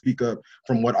them don't speak up,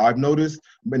 from what I've noticed.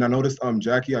 And I noticed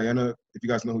Jackie Aina, if you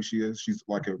guys know who she is, she's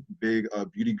like a big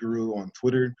beauty guru on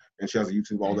Twitter, and she has a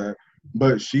YouTube, all that.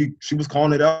 But she was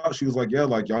calling it out. She was like, yeah,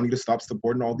 like, y'all need to stop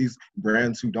supporting all these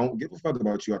brands who don't give a fuck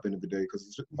about you at the end of the day, because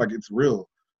it's just, like, it's real.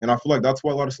 And I feel like that's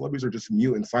why a lot of celebrities are just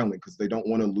mute and silent, because they don't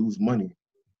want to lose money.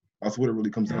 That's what it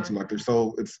really comes down to. Like,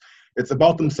 it's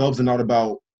about themselves and not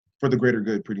about for the greater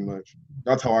good, pretty much.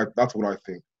 That's what I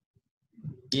think.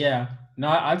 Yeah, no,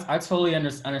 I totally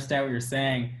understand what you're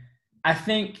saying. I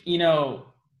think, you know,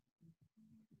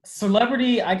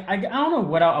 celebrity, I don't know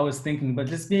what I was thinking, but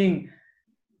just being,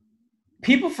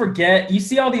 people forget, you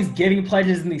see all these giving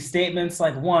pledges and these statements,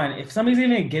 like, one, if somebody's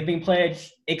giving a giving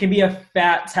pledge, it can be a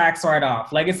fat tax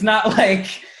write-off. Like, it's not like,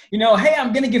 you know, hey,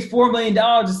 I'm going to give $4 million.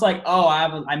 It's like, oh,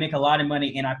 I make a lot of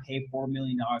money and I pay $4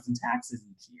 million in taxes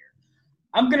each year.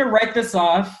 I'm going to write this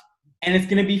off, and it's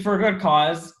going to be for a good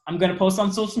cause. I'm going to post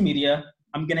on social media.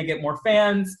 I'm going to get more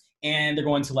fans, and they're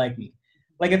going to like me.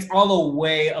 Like, it's all a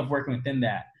way of working within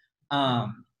that.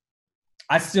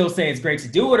 I still say it's great to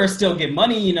do it or still get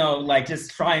money, you know, like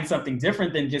just trying something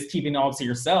different than just keeping it all to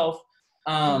yourself.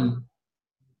 But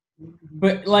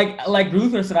like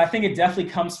Luther said, I think it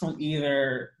definitely comes from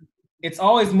either it's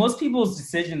always, most people's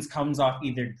decisions comes off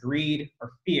either greed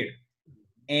or fear.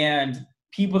 And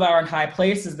people that are in high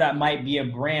places that might be a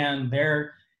brand,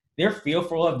 they're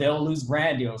fearful of they'll lose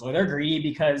brand deals, or they're greedy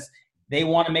because they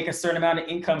want to make a certain amount of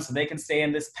income so they can stay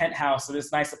in this penthouse or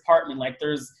this nice apartment. Like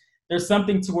there's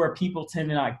something to where people tend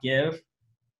to not give.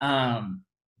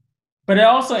 But I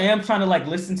also am trying to like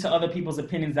listen to other people's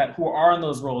opinions that who are in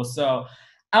those roles. So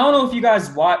I don't know if you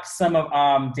guys watched some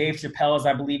of Dave Chappelle's,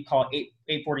 I believe, called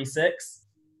 846.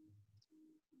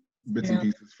 Bits and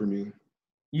pieces for me.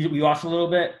 You watched a little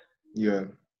bit? Yeah.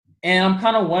 And I'm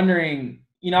kind of wondering,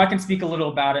 I can speak a little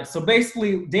about it. So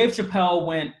basically, Dave Chappelle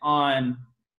went on,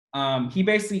 he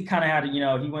basically kind of had,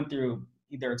 he went through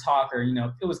either a talk or,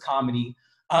 it was comedy.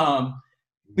 But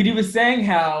he was saying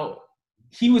how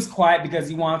he was quiet because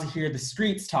he wanted to hear the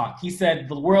streets talk. He said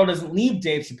the world doesn't need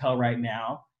Dave Chappelle right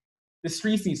now. The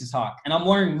streets need to talk. And I'm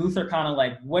wondering, Luther, kind of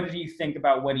like, what did you think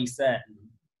about what he said?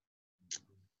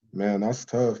 Man, that's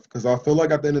tough. Because I feel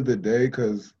like at the end of the day,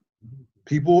 because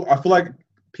I feel like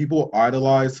people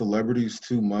idolize celebrities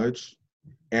too much.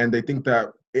 And they think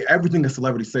that everything a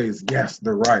celebrity says, yes,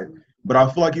 they're right. But I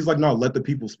feel like he's like, no, let the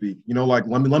people speak. Like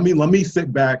let me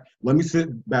sit back. Let me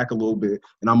sit back a little bit,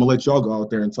 and I'm gonna let y'all go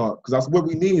out there and talk, because that's what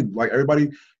we need. Like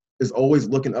everybody is always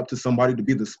looking up to somebody to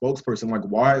be the spokesperson. Like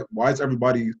why is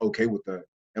everybody okay with that?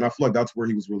 And I feel like that's where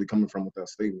he was really coming from with that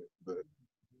statement. But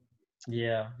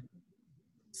yeah.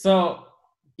 So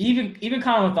even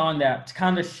kind of on that, to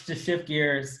kind of to shift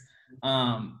gears,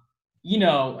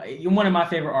 you're one of my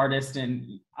favorite artists,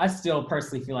 and I still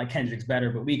personally feel like Kendrick's better,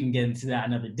 but we can get into that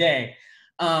another day.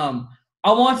 I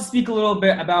want to speak a little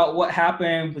bit about what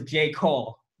happened with J.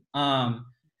 Cole.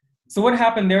 So what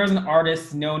happened, there was an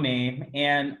artist, No Name,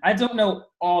 and I don't know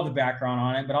all the background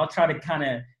on it, but I'll try to kind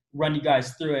of run you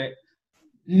guys through it.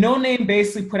 No Name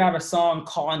basically put out a song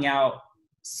calling out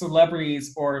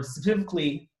celebrities, or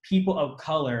specifically people of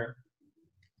color,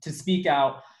 to speak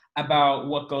out about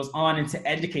what goes on and to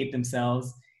educate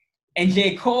themselves. And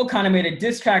J. Cole kind of made a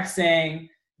diss track saying,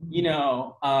 get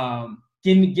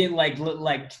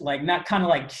like not kind of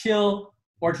like chill,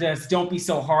 or just don't be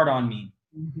so hard on me.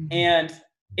 Mm-hmm. And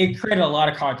it created a lot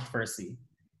of controversy.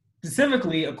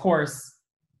 Specifically, of course,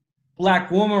 Black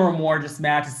women were more just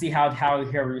mad to see how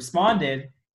he responded.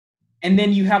 And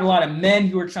then you had a lot of men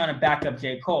who were trying to back up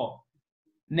J. Cole.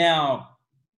 Now,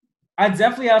 I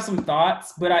definitely have some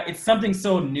thoughts, but it's something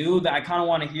so new that I kind of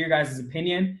want to hear your guys'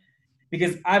 opinion,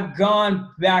 because I've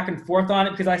gone back and forth on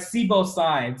it because I see both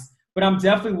sides, but I'm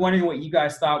definitely wondering what you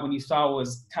guys thought when you saw what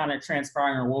was kind of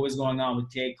transpiring or what was going on with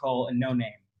J. Cole and No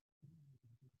Name.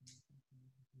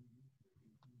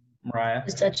 Mariah?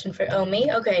 Touching for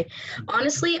me? Okay.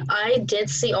 Honestly, I did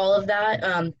see all of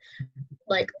that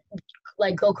like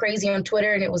go crazy on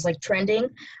Twitter, and it was like trending,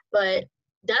 but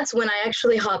that's when I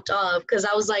actually hopped off, because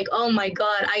I was like, oh my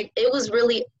God, it was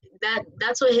really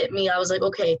that's what hit me. I was like,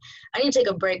 okay, I need to take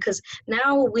a break, because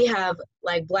now we have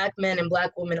like Black men and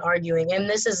Black women arguing, and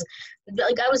this is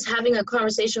like, I was having a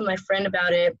conversation with my friend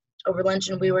about it over lunch,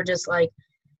 and we were just like,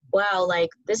 wow, like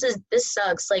this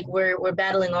sucks. Like we're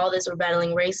battling all this, we're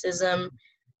battling racism,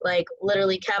 like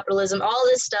literally capitalism, all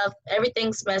this stuff,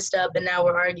 everything's messed up, and now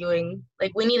we're arguing.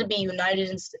 Like we need to be united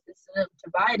instead of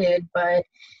divided. But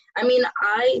I mean,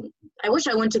 I wish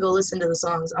I went to go listen to the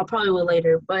songs. I'll probably will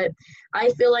later, but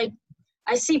I feel like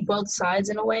I see both sides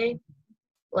in a way.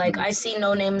 Like I see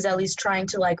No Names at least trying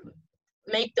to like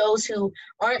make those who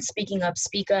aren't speaking up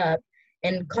speak up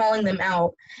and calling them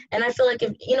out. And I feel like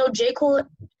if J. Cole,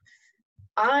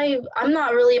 I'm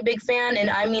not really a big fan, and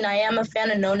I mean I am a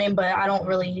fan of No Name, but I don't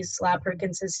really slap her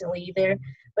consistently either.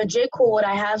 But J. Cole, what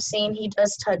I have seen, he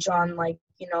does touch on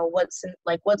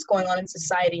what's going on in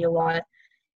society a lot.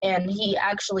 And he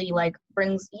actually like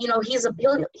brings,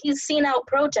 he's seen out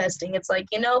protesting. It's like,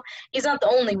 he's not the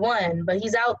only one, but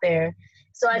he's out there.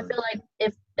 So I feel like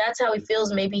if that's how he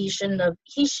feels, maybe he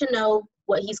should know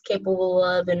what he's capable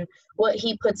of and what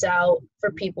he puts out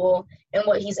for people and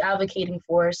what he's advocating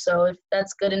for. So if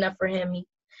that's good enough for him,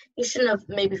 he shouldn't have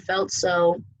maybe felt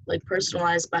so like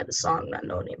personalized by the song that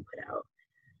No Name put out.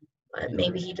 But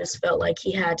maybe he just felt like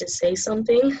he had to say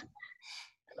something.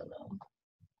 I don't know.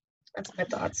 That's my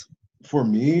thoughts. For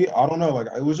me, I don't know. Like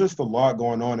it was just a lot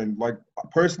going on, and like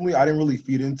personally, I didn't really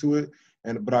feed into it,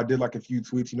 but I did like a few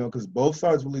tweets, because both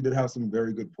sides really did have some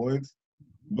very good points.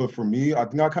 But for me, I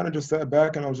think I kind of just sat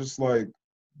back and I was just like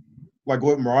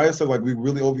what Mariah said. Like we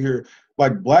really over here,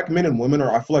 like Black men and women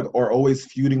I feel like are always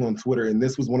feuding on Twitter, and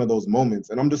this was one of those moments.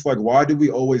 And I'm just like, why do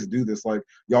we always do this? Like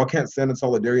y'all can't stand in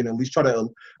solidarity and at least try to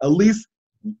at least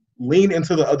lean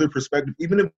into the other perspective,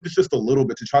 even if it's just a little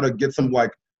bit, to try to get some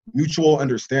like mutual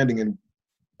understanding and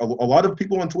a lot of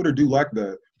people on Twitter do lack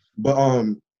that. But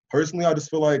personally, I just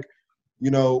feel like,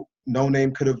 No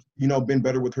Name could have, been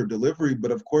better with her delivery.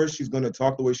 But of course, she's gonna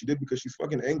talk the way she did because she's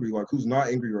fucking angry. Like, who's not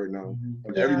angry right now?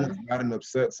 Like, everyone's mad and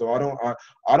upset. So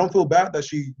I don't feel bad that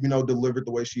she, delivered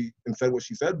the way she and said what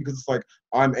she said, because it's like,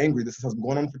 I'm angry. This has been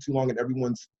going on for too long and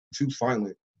everyone's too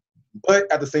silent.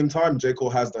 But at the same time, J. Cole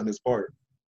has done his part.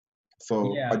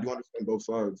 So I do understand both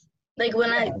sides. Like,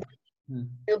 when I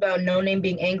about No Name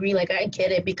being angry, like, I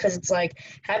get it, because it's like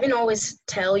having to always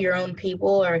tell your own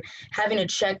people or having to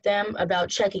check them about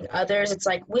checking others. It's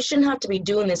like, we shouldn't have to be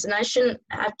doing this, and I shouldn't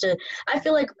have to. I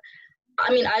feel like,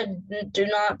 I mean, I do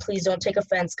not, please don't take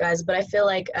offense, guys, but I feel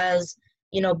like, as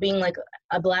being like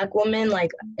a Black woman,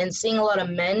 like, and seeing a lot of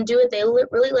men do it, they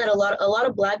really let a lot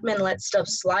of Black men let stuff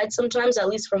slide sometimes, at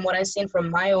least from what I've seen from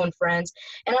my own friends.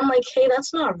 And I'm like, hey,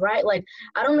 that's not right. Like,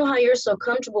 I don't know how you're so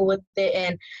comfortable with it,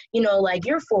 and like,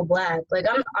 you're full Black. Like,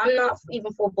 I'm not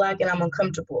even full Black, and I'm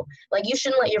uncomfortable. Like, you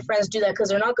shouldn't let your friends do that, because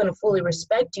they're not going to fully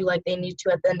respect you like they need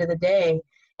to at the end of the day.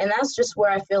 And that's just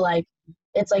where I feel like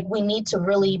it's like we need to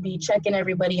really be checking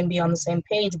everybody and be on the same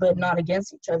page, but not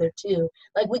against each other too.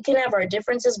 Like, we can have our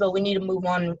differences, but we need to move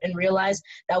on and realize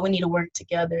that we need to work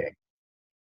together.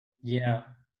 Yeah.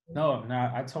 No,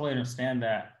 I totally understand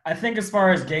that. I think as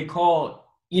far as J. Cole,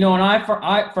 when I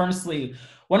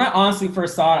honestly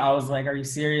first saw it, I was like, are you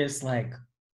serious? Like,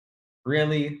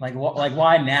 really? Like,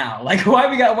 why now? Like, why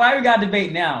we got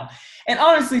debate now? And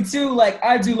honestly too, like,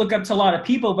 I do look up to a lot of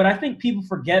people, but I think people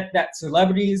forget that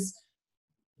celebrities,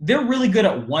 they're really good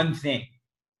at one thing.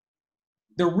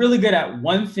 They're really good at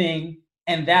one thing,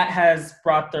 and that has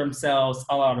brought themselves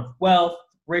a lot of wealth,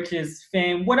 riches,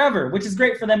 fame, whatever, which is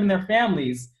great for them and their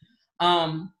families.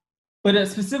 But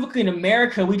specifically in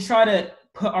America, we try to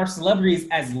put our celebrities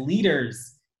as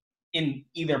leaders in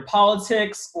either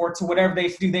politics or to whatever they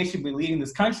should do. They should be leading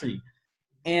this country.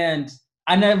 And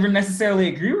I never necessarily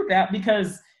agree with that,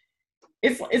 because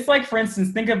it's like, for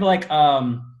instance, think of like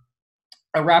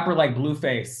a rapper like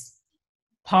Blueface,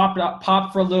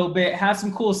 popped for a little bit, had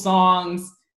some cool songs,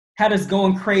 had us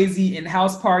going crazy in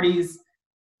house parties.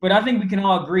 But I think we can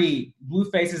all agree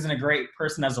Blueface isn't a great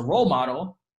person as a role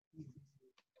model,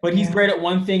 but he's great at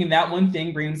one thing, and that one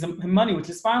thing brings him money, which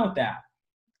is fine with that.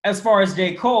 As far as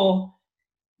J. Cole,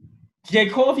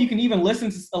 if you can even listen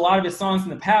to a lot of his songs in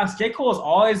the past, J. Cole has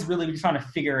always really been trying to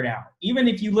figure it out. Even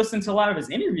if you listen to a lot of his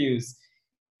interviews,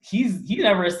 he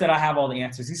never said I have all the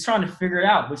answers. He's trying to figure it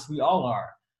out, which we all are.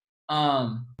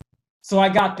 So I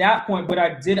got that point, but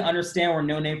I did understand where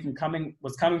No Name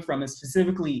was coming from, and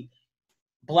specifically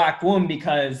Black woman,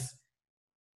 because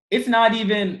it's not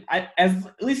even, at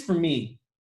least for me,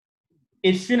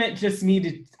 I shouldn't just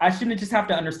have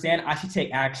to understand. I should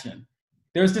take action.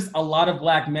 There's just a lot of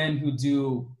Black men who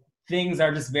do things that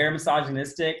are just very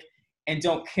misogynistic and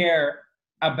don't care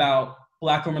about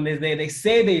Black women. They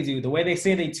say they do, the way they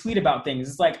say they tweet about things.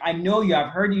 It's like, I know you,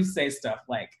 I've heard you say stuff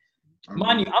like,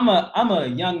 mind you, I'm a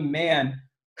young man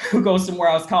who goes to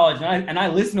Morehouse College, and I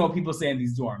listen to what people say in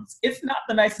these dorms. It's not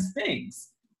the nicest things.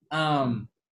 And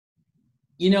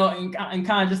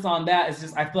kind of just on that, it's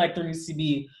just, I feel like there needs to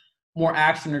be more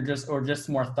action or just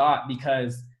more thought,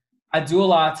 because I do a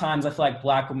lot of times, I feel like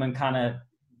Black women kind of,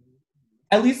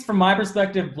 at least from my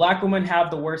perspective, Black women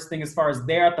have the worst thing as far as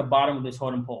they're at the bottom of the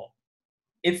totem pole.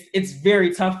 It's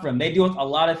very tough for them. They deal with a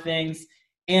lot of things.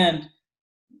 And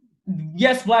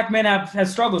yes, Black men have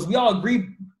struggles. We all agree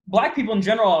Black people in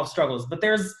general have struggles, but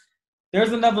there's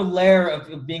another layer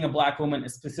of being a Black woman,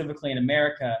 specifically in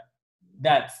America,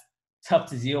 that's tough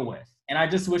to deal with. And I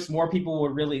just wish more people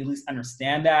would really at least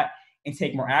understand that and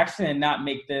take more action, and not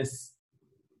make this,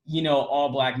 all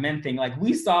Black men thing. Like,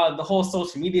 we saw the whole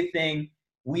social media thing,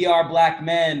 we are Black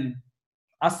men.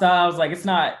 I was like, it's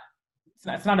not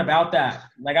about that.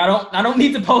 Like, I don't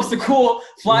need to post a cool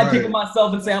fly pic of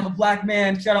myself and say I'm a Black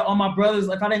man. Shout out all my brothers.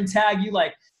 Like, I didn't tag you.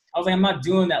 Like, I was like, I'm not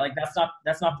doing that. Like, that's not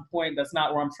the point. That's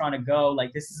not where I'm trying to go.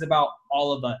 Like, this is about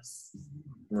all of us.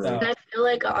 So. And I feel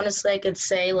like, honestly, I could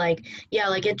say, like, yeah,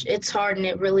 like, it's hard, and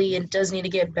it does need to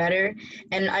get better.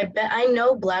 And I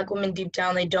know Black women deep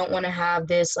down, they don't want to have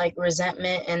this, like,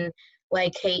 resentment and,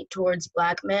 like, hate towards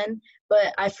Black men.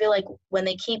 But I feel like when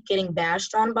they keep getting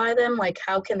bashed on by them, like,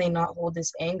 how can they not hold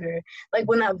this anger? Like,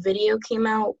 when that video came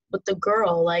out with the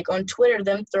girl, like, on Twitter,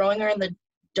 them throwing her in the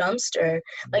dumpster,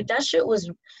 like, that shit was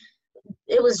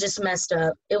just messed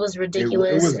up. It was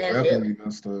ridiculous. It was definitely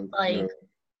messed up.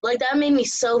 Like, that made me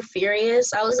so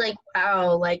furious. I was like,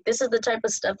 wow, like, this is the type of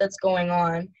stuff that's going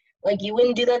on. Like, you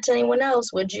wouldn't do that to anyone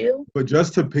else, would you? But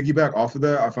just to piggyback off of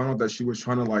that, I found out that she was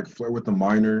trying to, like, flirt with the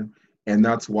minor. and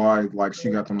that's why like she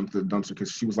got thrown into the dumpster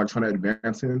because she was like trying to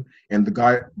advance him, and the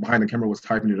guy behind the camera was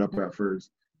typing it up at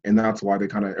first, and that's why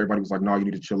everybody was like, "No, you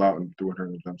need to chill out," and threw her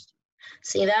in the dumpster.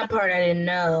 See, that part I didn't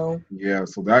know. Yeah,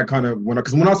 so that kind of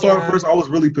because when I saw it first, I was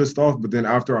really pissed off, but then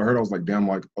after I heard, I was like, "Damn,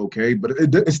 like okay," but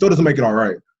it still doesn't make it all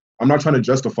right. I'm not trying to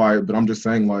justify it, but I'm just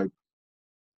saying like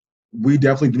we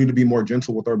definitely need to be more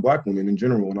gentle with our Black women in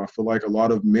general, and I feel like a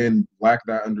lot of men lack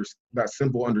that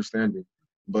simple understanding.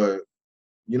 But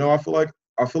I feel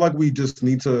like we just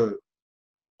need to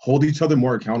hold each other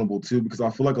more accountable too, because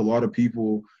I feel like a lot of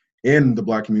people in the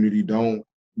Black community don't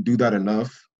do that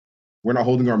enough. We're not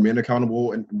holding our men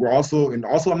accountable, and also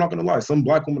I'm not gonna lie, some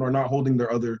Black women are not holding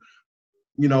their other,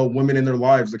 women in their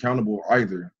lives accountable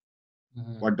either.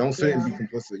 Mhm. Like, don't sit and be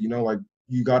complicit. Like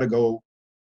you got to go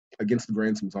against the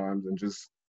grain sometimes and just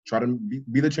try to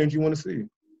be the change you want to see.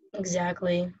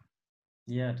 Exactly.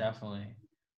 Yeah, definitely.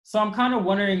 So I'm kind of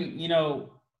wondering,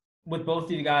 with both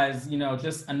of you guys,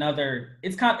 just another.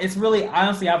 It's really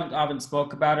honestly, I haven't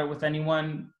spoke about it with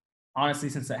anyone honestly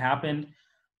since it happened.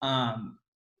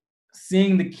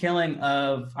 Seeing the killing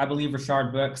of, I believe,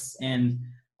 Rashard Brooks in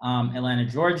Atlanta,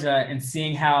 Georgia, and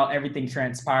seeing how everything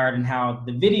transpired and how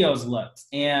the videos looked,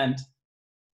 and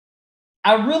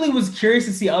I really was curious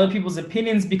to see other people's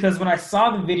opinions because when I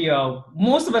saw the video,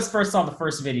 most of us first saw the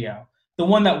first video, the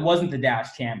one that wasn't the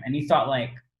dash cam, and he thought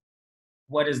like,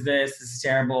 what is this? This is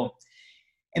terrible.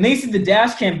 And then you see the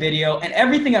dash cam video, and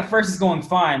everything at first is going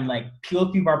fine. Like,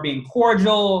 people are being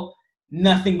cordial.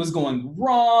 Nothing was going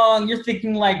wrong. You're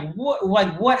thinking like,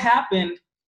 what happened?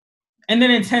 And then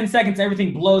in 10 seconds,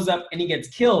 everything blows up and he gets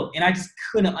killed. And I just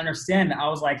couldn't understand it. I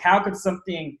was like, how could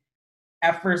something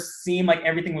at first seem like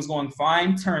everything was going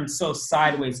fine turn so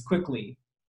sideways quickly?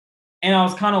 And I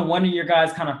was kind of wondering your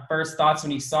guys' kind of first thoughts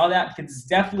when you saw that, because it's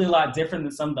definitely a lot different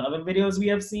than some of the other videos we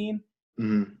have seen.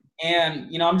 Mm-hmm.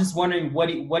 And I'm just wondering, what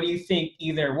do you think?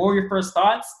 Either what were your first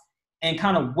thoughts, and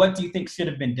kind of what do you think should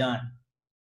have been done?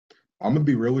 I'm gonna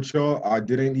be real with y'all. I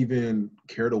didn't even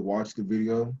care to watch the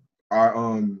video.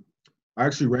 I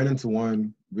actually ran into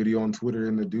one video on Twitter,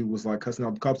 and the dude was like cussing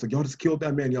out the cops, like, "Y'all just killed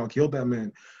that man. Y'all killed that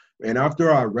man." And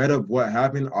after I read up what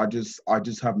happened, I just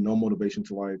have no motivation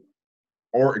to like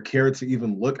or care to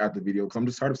even look at the video, because I'm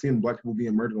just tired of seeing Black people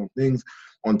being murdered on things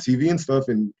on TV and stuff,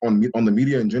 and on the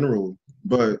media in general.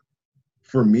 But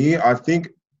for me, I think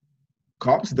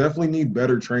cops definitely need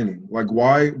better training. Like,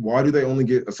 why do they only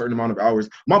get a certain amount of hours?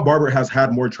 My barber has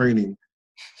had more training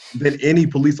than any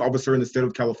police officer in the state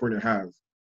of California has,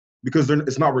 because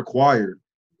it's not required.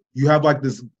 You have like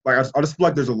this, like I just feel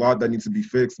like there's a lot that needs to be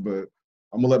fixed, but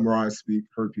I'm gonna let Mariah speak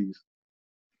her piece.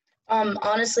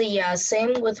 Honestly, yeah,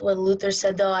 same with what Luther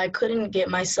said though. I couldn't get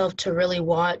myself to really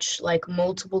watch like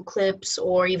multiple clips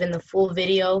or even the full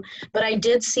video, but I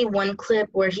did see one clip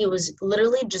where he was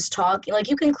literally just talking. Like,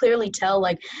 you can clearly tell,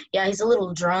 like, yeah, he's a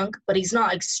little drunk, but he's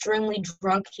not extremely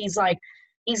drunk. He's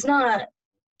not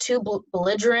too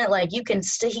belligerent. Like, he can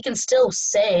still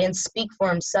say and speak for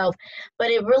himself. But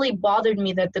it really bothered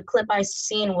me that the clip I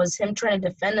seen was him trying to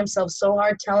defend himself so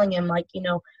hard, telling him like,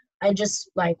 I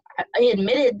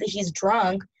admitted that he's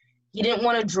drunk. He didn't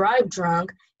want to drive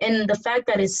drunk. And the fact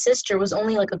that his sister was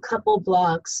only like a couple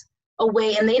blocks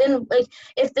away, and they didn't like,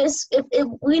 if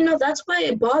we know, that's why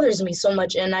it bothers me so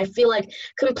much. And I feel like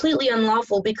completely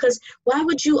unlawful, because why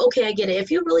would you, okay, I get it.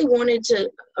 If you really wanted to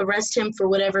arrest him for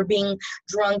whatever, being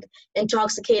drunk,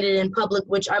 intoxicated in public,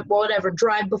 which whatever,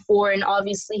 drive before, and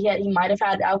obviously he might have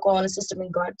had alcohol in his system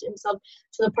and got himself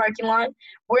to the parking lot,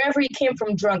 wherever he came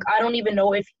from drunk. I don't even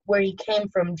know where he came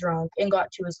from drunk and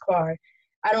got to his car.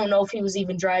 I don't know if he was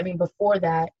even driving before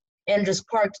that and just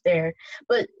parked there.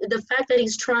 But the fact that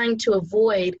he's trying to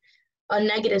avoid a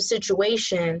negative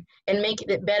situation and make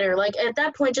it better, like, at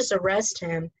that point, just arrest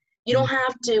him. You don't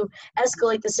have to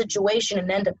escalate the situation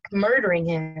and end up murdering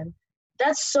him.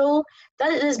 That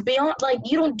is beyond, like,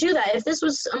 you don't do that. If this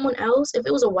was someone else, if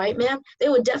it was a white man, they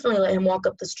would definitely let him walk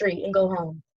up the street and go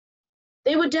home.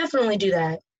 They would definitely do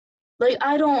that. Like,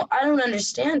 I don't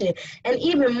understand it. And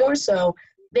even more so,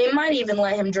 they might even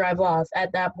let him drive off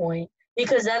at that point,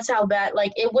 because that's how bad,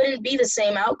 like, it wouldn't be the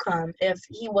same outcome if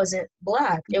he wasn't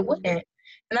Black. It wouldn't. And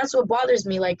that's what bothers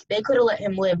me. Like, they could have let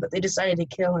him live, but they decided to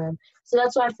kill him. So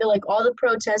that's why I feel like all the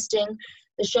protesting,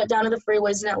 the shutdown of the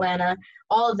freeways in Atlanta,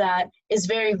 all of that is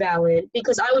very valid,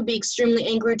 because I would be extremely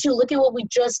angry too. Look at what we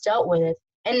just dealt with.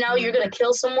 And now you're going to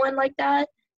kill someone like that?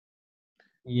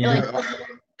 Yeah. Like,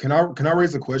 Can I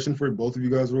raise a question for both of you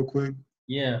guys real quick?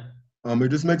 Yeah. It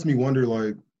just makes me wonder,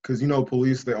 like, because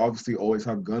police, they obviously always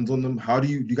have guns on them. Do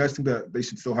you guys think that they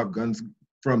should still have guns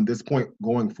from this point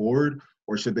going forward,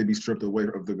 or should they be stripped away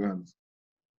of the guns?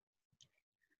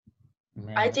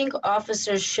 I Man. think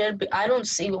officers should be. I don't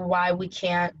see why we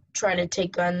can't try to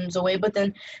take guns away, but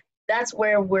then that's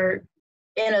where we're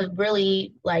in a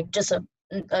really like just a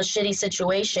shitty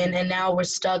situation, and now we're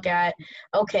stuck at,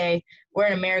 okay, we're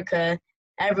in America,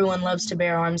 everyone loves to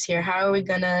bear arms here. How are we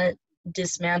gonna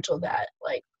dismantle that?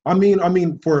 Like, I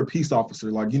mean, for a peace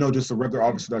officer, like, just a regular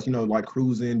officer that's, like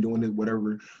cruising, doing it,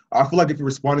 whatever. I feel like if you're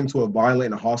responding to a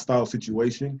violent and hostile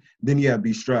situation, then yeah,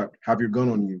 be strapped, have your gun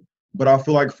on you. But I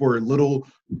feel like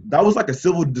that was like a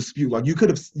civil dispute. Like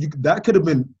that could have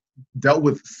been dealt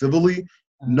with civilly.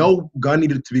 No gun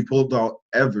needed to be pulled out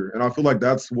ever. And I feel like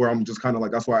that's where I'm just kind of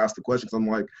like, that's why I asked the question. 'Cause I'm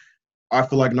like, I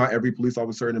feel like not every police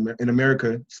officer in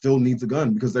America still needs a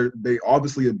gun because they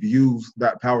obviously abuse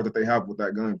that power that they have with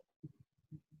that gun.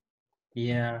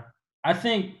 Yeah. I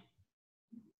think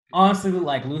honestly,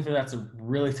 like Luther, that's a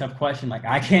really tough question. Like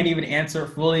I can't even answer it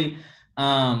fully.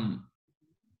 And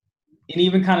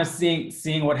even kind of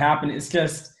seeing what happened, it's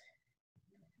just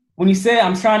when you say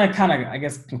I'm trying to kind of, I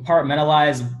guess,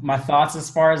 compartmentalize my thoughts as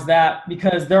far as that,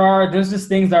 because there's just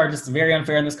things that are just very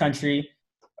unfair in this country.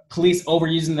 Police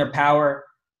overusing their power.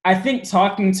 I think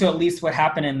talking to at least what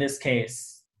happened in this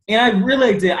case, and I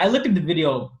really did. I looked at the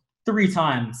video 3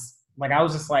 times. Like I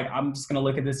was just like, I'm just gonna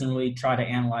look at this and really try to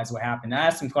analyze what happened. I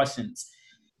asked some questions.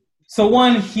 So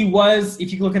one, if you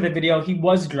look at the video, he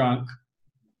was drunk.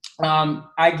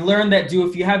 I learned that,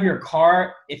 if you have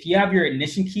your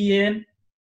ignition key in,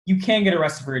 you can get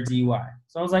arrested for a DUI.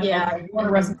 So I was like, yeah. okay, if you want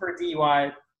to arrest him for a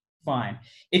DUI, fine.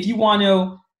 If you want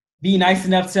to be nice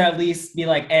enough to at least be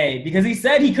like, hey, because he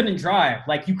said he couldn't drive.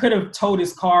 Like you could have towed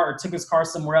his car or took his car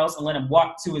somewhere else and let him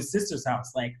walk to his sister's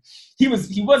house. Like he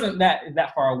wasn't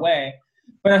that far away.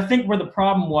 But I think where the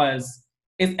problem is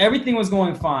everything was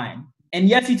going fine. And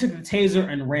yes, he took the taser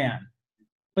and ran.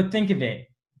 But think of it.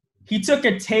 He took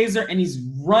a taser and he's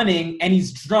running and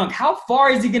he's drunk. How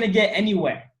far is he going to get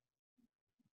anyway?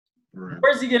 Right.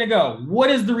 Where's he going to go? What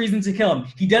is the reason to kill him?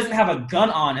 He doesn't have a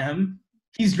gun on him.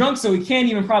 He's drunk, so he can't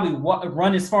even probably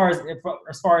run as far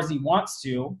as he wants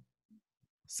to.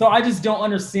 So I just don't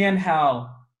understand how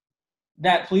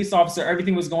that police officer,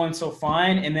 everything was going so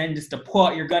fine, and then just to pull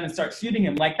out your gun and start shooting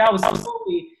him. Like that was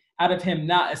totally out of him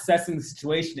not assessing the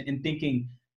situation and thinking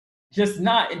just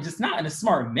not in a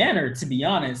smart manner, to be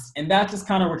honest. And that's just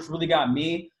kind of what really got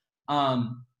me.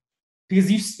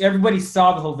 Because everybody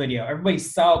saw the whole video. Everybody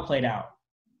saw it played out.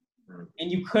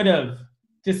 And you could have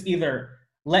just either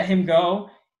let him go.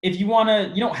 If you want to,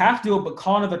 you don't have to do it, but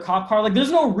call another cop car. Like,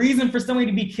 there's no reason for somebody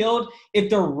to be killed if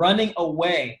they're running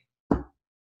away.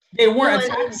 They weren't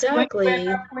exactly at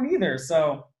that point either.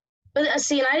 So, but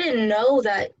see, and I didn't know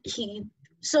that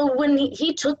So when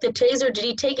he took the taser, did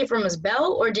he take it from his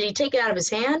belt or did he take it out of his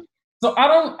hand? So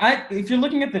if you're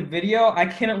looking at the video, I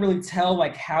can't really tell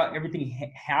like how everything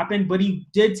happened, but he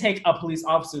did take a police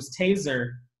officer's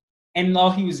taser. And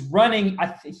while he was running, I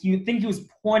think he was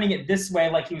pointing it this way,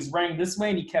 like he was running this way,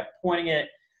 and he kept pointing it.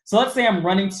 So let's say I'm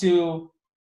running to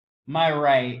my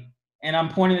right, and I'm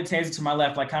pointing the taser to my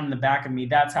left, like kind of in the back of me.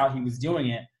 That's how he was doing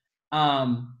it.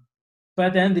 But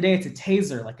at the end of the day, it's a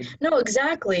taser. No,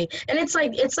 exactly. And it's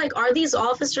like, are these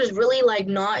officers really like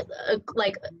not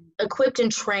like equipped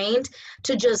and trained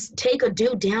to just take a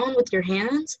dude down with your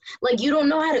hands? Like you don't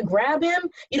know how to grab him.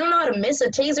 You don't know how to miss a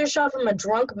taser shot from a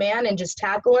drunk man and just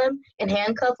tackle him and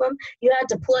handcuff him. You had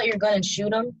to pull out your gun and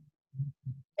shoot him.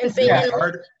 And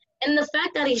the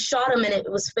fact that he shot him and it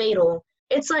was fatal.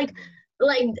 It's like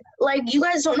you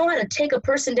guys don't know how to take a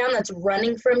person down that's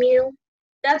running from you.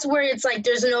 That's where it's like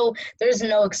there's no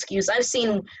excuse. I've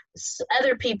seen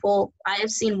other people. I have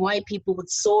seen white people with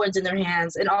swords in their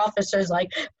hands, and officers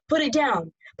like put it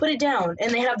down,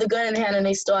 and they have the gun in hand and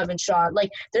they still haven't shot.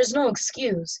 Like there's no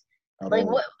excuse. Like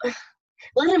what?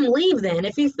 Let him leave then.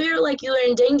 If you feel like you're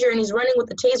in danger and he's running with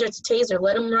the taser, it's a taser.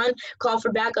 Let him run, call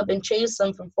for backup, and chase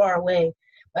them from far away.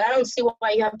 But I don't see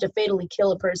why you have to fatally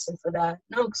kill a person for that.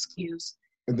 No excuse.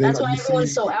 That's why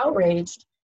everyone's so outraged.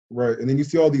 Right, and then you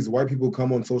see all these white people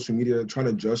come on social media trying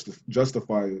to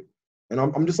justify it, and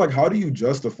I'm just like, how do you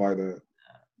justify that?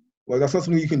 Like that's not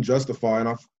something you can justify, and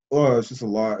it's just a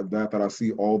lot of that I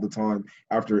see all the time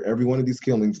after every one of these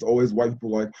killings. It's always white people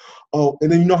like, oh, and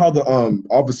then you know how the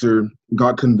officer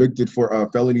got convicted for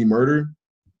felony murder.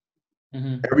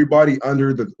 Mm-hmm. Everybody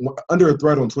under a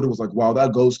thread on Twitter was like, wow,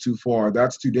 that goes too far.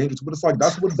 That's too dangerous. But it's like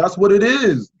that's what it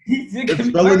is. It's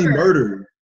felony murder.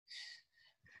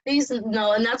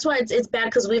 And that's why it's bad,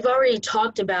 because we've already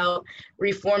talked about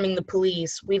reforming the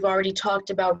police. We've already talked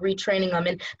about retraining them,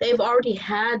 and they've already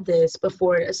had this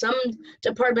before. Some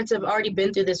departments have already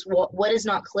been through this. What is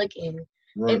not clicking?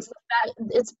 Right. And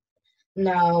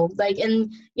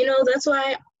that's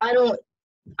why I don't.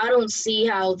 I don't see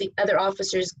how the other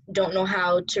officers don't know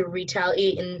how to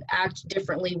retaliate and act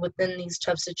differently within these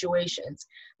tough situations.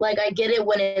 Like, I get it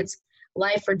when it's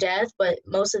life or death, but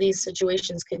most of these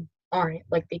situations aren't.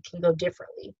 Like, they can go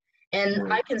differently.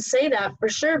 And I can say that for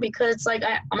sure because, like,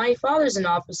 my father's an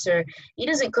officer. He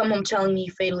doesn't come home telling me he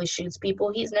fatally shoots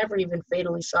people. He's never even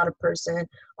fatally shot a person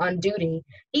on duty.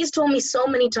 He's told me so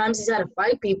many times he's had to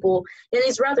fight people, and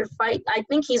he's rather fight. I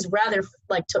think he's rather,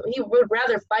 he would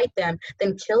rather fight them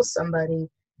than kill somebody.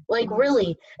 Like,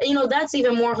 really. And, you know, that's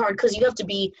even more hard because you have to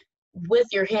be with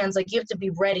your hands. Like, you have to be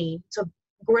ready to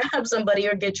grab somebody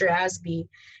or get your ass beat.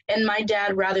 And my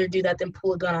dad rather do that than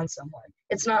pull a gun on someone.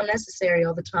 It's not necessary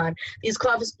all the time.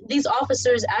 These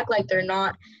officers act like they're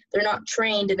not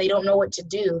trained and they don't know what to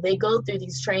do. They go through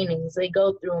these trainings. They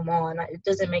go through them all, and it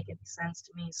doesn't make any sense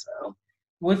to me. So,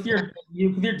 with your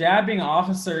dad being an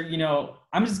officer, you know,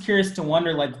 I'm just curious to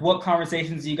wonder, like, what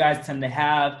conversations you guys tend to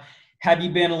have. Have you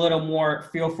been a little more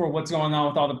feel for what's going on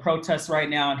with all the protests right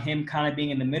now and him kind of being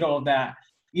in the middle of that?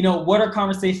 You know, what are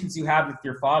conversations you have with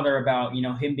your father about, you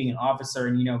know, him being an officer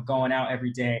and, you know, going out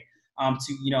every day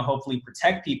to, you know, hopefully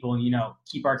protect people and, you know,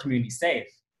 keep our community safe?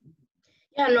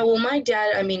 Yeah, no, well, my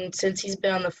dad, I mean, since he's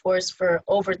been on the force for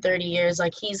over 30 years,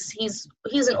 like, he's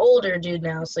an older dude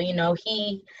now. So, you know,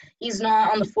 he's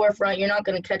not on the forefront. You're not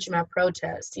going to catch him at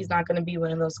protests. He's not going to be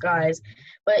one of those guys.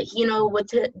 But, you know,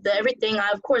 with everything,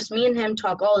 of course, me and him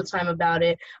talk all the time about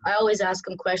it. I always ask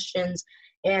him questions.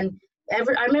 And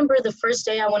I remember the first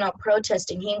day I went out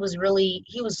protesting, he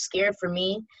was scared for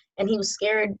me, and he was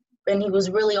scared, and he was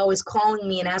really always calling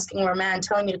me and asking where I'm at and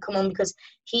telling me to come home because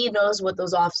he knows what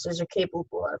those officers are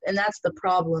capable of. And that's the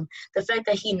problem. The fact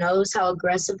that he knows how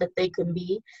aggressive that they can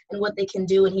be and what they can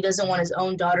do, and he doesn't want his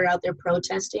own daughter out there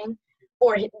protesting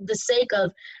for the sake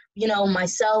of, you know,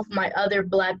 myself, my other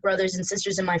black brothers and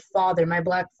sisters, and my father, my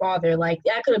black father. Like,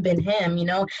 that could have been him, you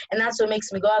know, and that's what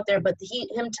makes me go out there. But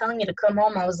him telling me to come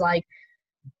home, I was like,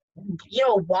 you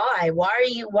know, why?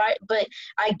 But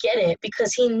I get it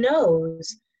because he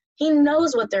knows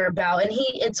what they're about, and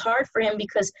it's hard for him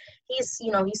because he's,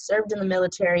 you know, he served in the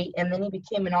military and then he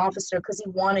became an officer because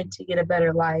he wanted to get a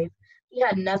better life. He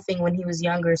had nothing when he was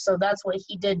younger, so that's what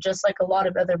he did, just like a lot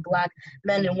of other black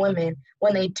men and women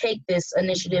when they take this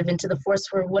initiative into the force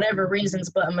for whatever reasons.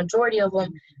 But a majority of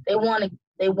them, they want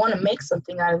to make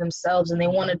something out of themselves, and they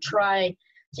want to try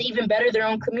to even better their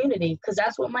own community, because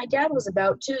that's what my dad was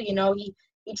about too. You know, he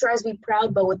tries to be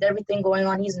proud, but with everything going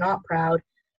on, he's not proud,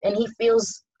 and he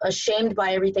feels ashamed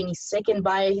by everything. He's sickened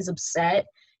by it. He's upset,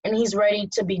 and he's ready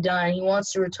to be done. He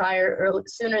wants to retire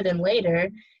sooner than later,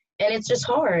 and it's just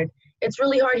hard. It's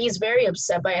really hard. He's very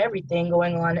upset by everything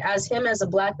going on. As a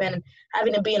black man,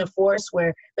 having to be in a force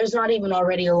where there's not even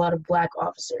already a lot of black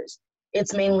officers.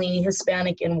 It's mainly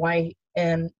Hispanic and white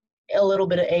and a little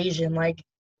bit of Asian. Like,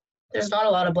 there's not a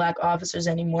lot of black officers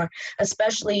anymore,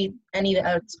 especially any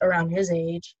that's around his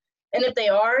age. And if they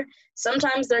are,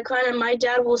 sometimes they're my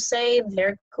dad will say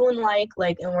they're coon-like,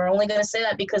 and we're only going to say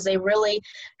that because they really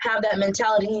have that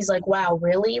mentality. And he's like, wow,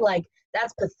 really? Like,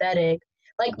 that's pathetic.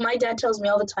 Like, my dad tells me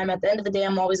all the time, at the end of the day,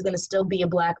 I'm always going to still be a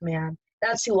black man.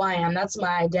 That's who I am. That's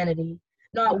my identity,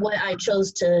 not what I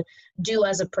chose to do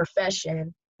as a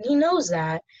profession. He knows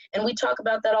that, and we talk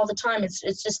about that all the time.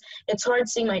 It's hard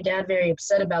seeing my dad very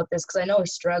upset about this because I know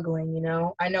he's struggling, you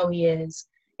know. I know he is.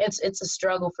 It's a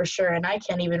struggle for sure, and I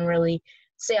can't even really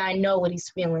say I know what he's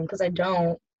feeling because I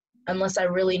don't, unless I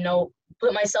really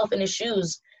put myself in his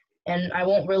shoes, and I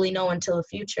won't really know until the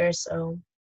future. So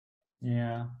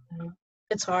yeah,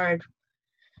 it's hard.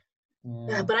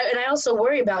 Yeah. But I also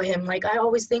worry about him. Like, I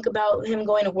always think about him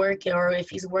going to work, or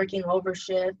if he's working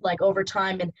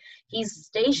overtime, and he's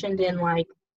stationed in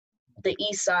the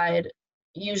east side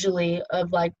usually of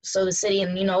the city,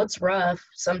 and you know, it's rough.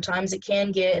 Sometimes it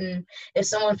can get, and if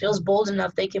someone feels bold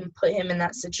enough, they can put him in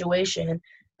that situation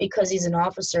because he's an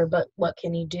officer. But what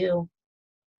can he do?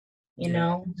 You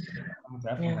know?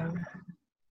 Definitely. Yeah.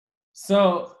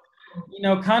 So, you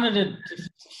know, kind of to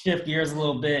shift gears a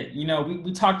little bit, you know,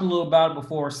 we talked a little about it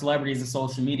before, celebrities and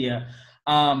social media,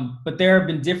 but there have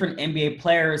been different NBA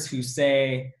players who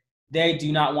say they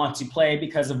do not want to play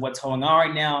because of what's going on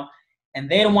right now, and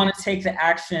they don't want to take the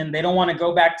action. They don't want to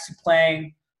go back to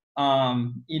playing,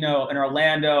 you know, in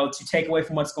Orlando, to take away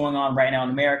from what's going on right now in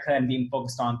America and being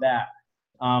focused on that.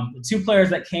 The two players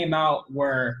that came out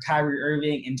were Kyrie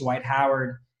Irving and Dwight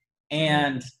Howard,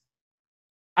 and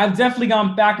I've definitely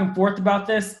gone back and forth about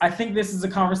this. I think this is a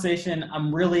conversation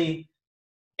and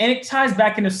it ties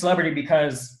back into celebrity,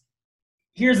 because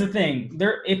here's the thing.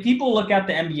 If people look at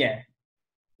the NBA,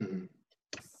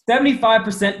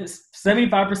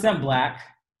 75% Black,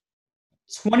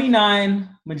 29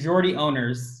 majority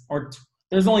owners,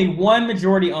 there's only one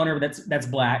majority owner that's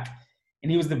black,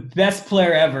 and he was the best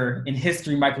player ever in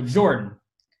history, Michael Jordan.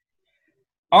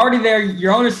 Already there,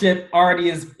 your ownership already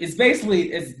is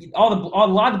basically a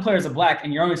lot of the players are black,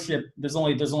 and your ownership there's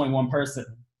only one person.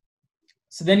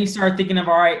 So then you start thinking of,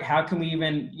 all right, how can we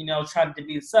even try to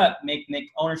divvy this up, make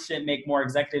ownership, make more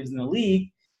executives in the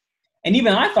league, and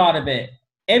even I thought of it.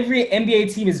 Every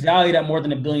NBA team is valued at more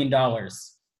than $1 billion.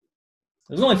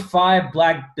 There's only 5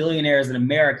 black billionaires in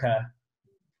America.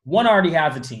 One already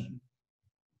has a team.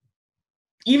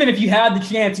 Even if you had the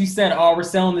chance, you said, "Oh, we're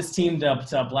selling this team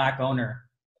to a black owner."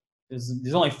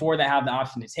 There's only 4 that have the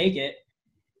option to take it.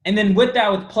 And then with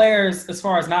that, with players, as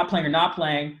far as not playing or not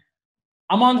playing,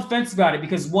 I'm on the fence about it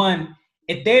because, one,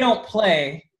 if they don't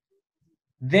play,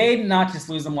 they not just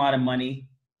lose a lot of money,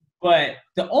 but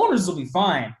the owners will be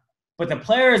fine. But the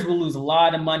players will lose a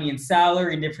lot of money in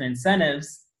salary and different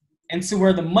incentives. And so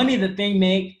where the money that they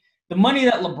make, the money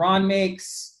that LeBron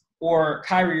makes or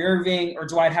Kyrie Irving or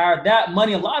Dwight Howard, that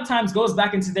money a lot of times goes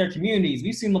back into their communities.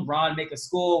 We've seen LeBron make a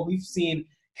school. We've seen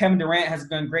Kevin Durant has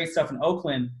done great stuff in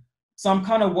Oakland. So I'm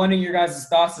kind of wondering your guys'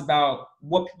 thoughts about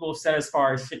what people have said as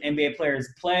far as should NBA players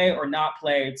play or not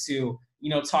play to,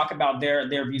 talk about their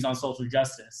views on social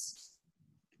justice.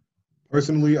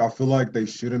 Personally, I feel like they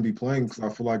shouldn't be playing because I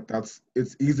feel like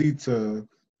it's easy to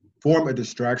form a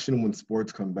distraction when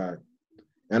sports come back.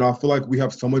 And I feel like we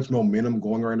have so much momentum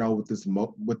going right now with this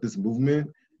movement.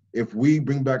 If we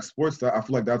bring back sports, I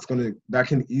feel like that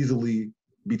can easily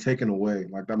be taken away,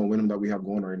 like that momentum that we have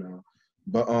going right now.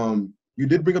 But you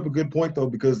did bring up a good point though,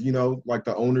 because like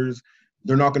the owners,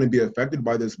 they're not going to be affected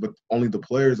by this, but only the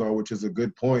players are, which is a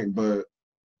good point. But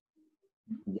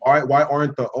why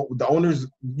aren't the owners?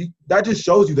 That just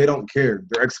shows you they don't care.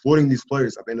 They're exploiting these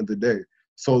players at the end of the day.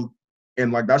 So,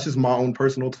 and like that's just my own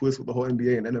personal twist with the whole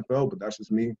NBA and NFL, but that's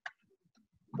just me.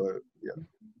 But yeah.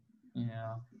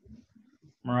 Yeah.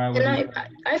 Mariah, And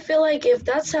I feel like if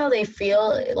that's how they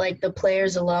feel, like the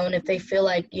players alone, if they feel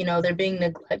like, they're being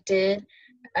neglected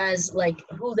as like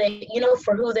who they,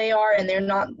 for who they are and they're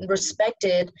not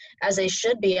respected as they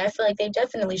should be, I feel like they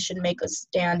definitely should make a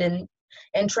stand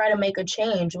and try to make a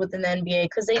change within the NBA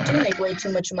because they do make way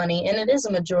too much money and it is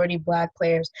a majority black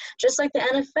players, just like the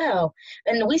NFL.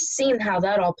 And we've seen how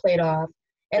that all played off.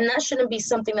 And that shouldn't be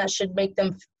something that should make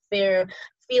them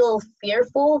feel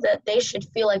fearful, that they should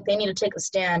feel like they need to take a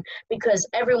stand because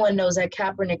everyone knows that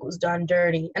Kaepernick was done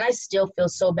dirty. And I still feel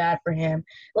so bad for him.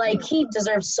 Like, he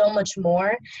deserves so much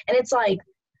more. And it's like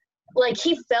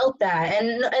he felt that.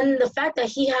 And the fact that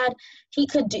he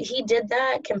did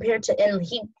that compared to, and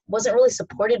he wasn't really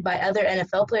supported by other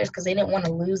NFL players because they didn't want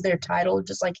to lose their title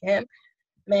just like him.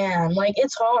 Man, like,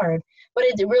 it's hard. But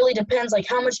it really depends, like,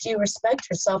 how much do you respect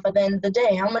yourself at the end of the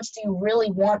day? How much do you really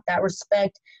want that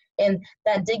respect and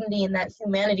that dignity and that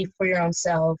humanity for your own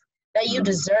self that you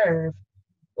deserve?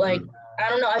 Like, I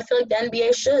don't know. I feel like the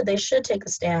NBA should take a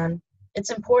stand.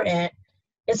 It's important.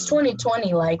 It's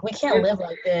 2020. Like, we can't live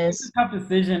like this. It's a tough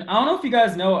decision. I don't know if you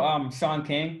guys know Sean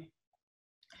King.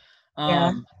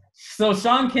 Yeah. So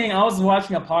Sean King, I was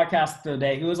watching a podcast the other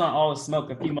day. He was on All the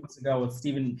Smoke a few months ago with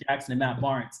Steven Jackson and Matt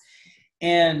Barnes.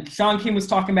 And Sean King was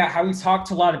talking about how he talked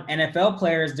to a lot of NFL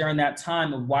players during that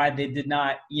time of why they did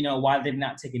not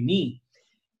take a knee.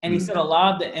 And he said a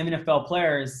lot of the NFL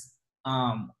players,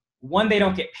 one, they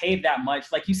don't get paid that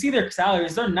much. Like, you see their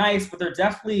salaries, they're nice, but they're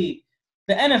definitely –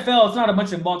 the NFL is not a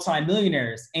bunch of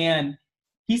multi-millionaires. And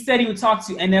he said he would talk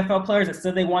to NFL players that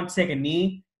said they wanted to take a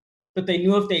knee, but they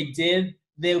knew if they did,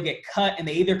 they would get cut, and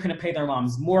they either couldn't pay their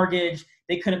mom's mortgage,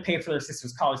 they couldn't pay for their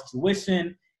sister's college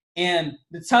tuition. And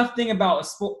the tough thing about a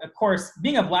sport, of course,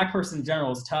 being a black person in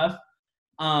general is tough.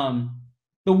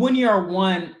 But when you are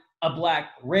a black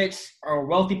rich or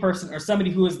wealthy person or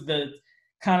somebody who is the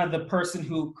kind of the person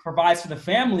who provides for the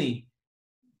family,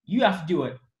 you have to do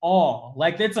it all.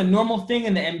 Like, it's a normal thing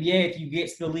in the NBA. If you get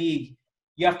to the league,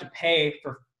 you have to pay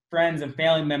for friends and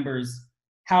family members,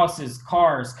 houses,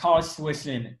 cars, college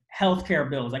tuition, healthcare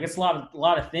bills. Like, it's a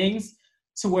lot of things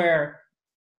to where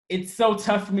it's so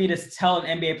tough for me to tell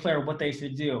an NBA player what they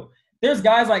should do. There's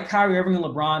guys like Kyrie Irving and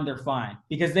LeBron, they're fine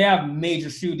because they have major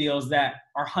shoe deals that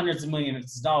are hundreds of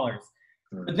millions of dollars.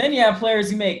 But then you have players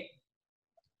who make,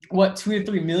 $2 to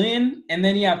 3 million, and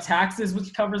then you have taxes,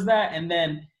 which covers that. And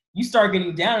then you start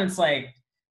getting down. It's like,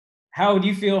 how would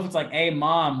you feel if it's like, hey,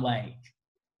 mom, like,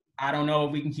 I don't know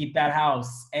if we can keep that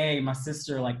house. Hey, my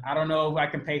sister, like, I don't know if I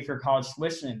can pay for college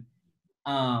tuition.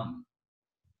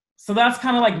 So that's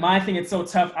kind of like my thing. It's so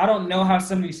tough. I don't know how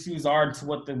some of these shoes are to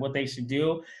what they should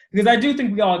do, because I do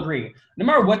think we all agree. No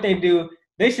matter what they do,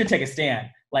 they should take a stand.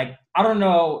 Like, I don't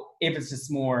know if it's just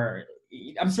more,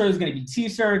 I'm sure there's going to be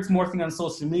T-shirts, more things on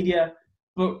social media,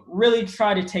 but really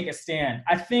try to take a stand.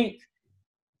 I think,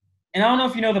 and I don't know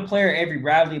if you know the player Avery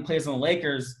Bradley who plays on the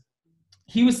Lakers.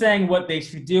 He was saying what they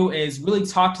should do is really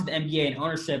talk to the NBA and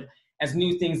ownership as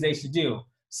new things they should do.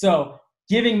 So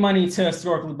giving money to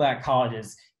historically Black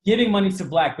colleges, giving money to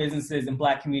Black businesses and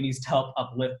Black communities to help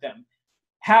uplift them,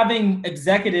 having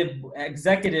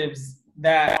executives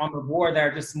that on the board that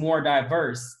are just more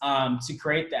diverse to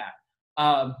create that.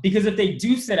 Because if they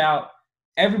do sit out,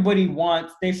 there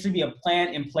should be a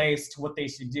plan in place to what they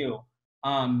should do.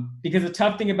 Because the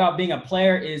tough thing about being a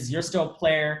player is you're still a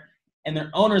player, and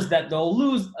they're owners that they'll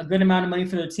lose a good amount of money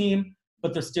for their team,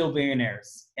 but they're still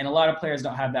billionaires. And a lot of players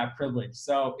don't have that privilege.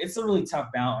 So it's a really tough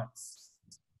balance.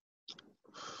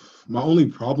 My only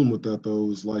problem with that, though,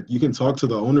 is like you can talk to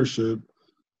the ownership,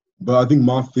 but I think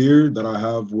my fear that I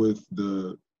have with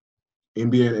the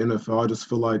NBA and NFL, I just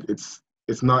feel like it's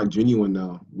not genuine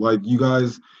now. Like you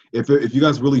guys, if you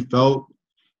guys really felt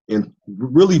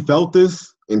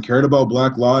this and cared about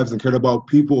Black lives and cared about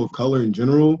people of color in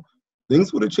general,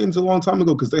 things would have changed a long time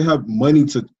ago because they have money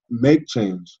to make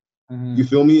change. Mm-hmm. You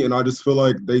feel me? And I just feel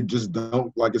like they just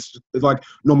don't, like, it's like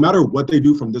no matter what they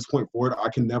do from this point forward, I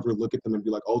can never look at them and be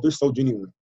like, oh, they're so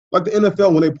genuine. Like the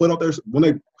NFL, when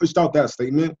they pushed out that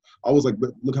statement, I was like,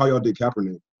 but look how y'all did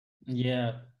Kaepernick.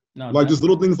 Yeah. No, like just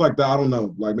little things like that. I don't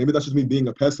know. Like maybe that's just me being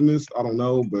a pessimist. I don't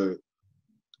know, but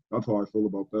that's how I feel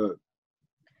about that.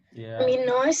 Yeah. I mean,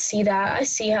 no, I see that. I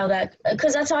see how that,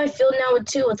 because that's how I feel now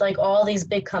too, with like all these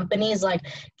big companies like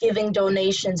giving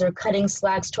donations or cutting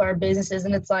slacks to our businesses,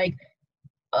 and it's like,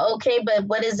 okay, but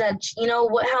what is that? You know,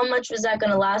 how much was that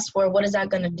going to last for? What is that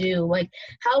going to do? Like,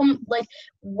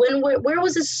 where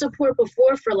was this support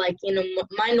before for like, you know,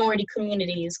 minority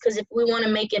communities? Because if we want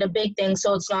to make it a big thing,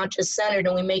 so it's not just centered,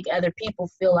 and we make other people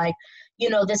feel like, you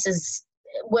know, this is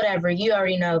whatever. You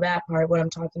already know that part, what I'm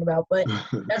talking about. But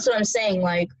that's what I'm saying.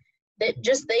 Like,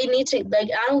 they need to, like,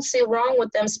 I don't see wrong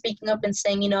with them speaking up and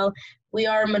saying, you know, we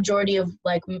are a majority of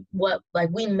like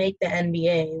we make the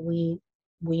NBA,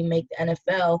 we make the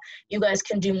NFL. You guys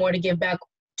can do more to give back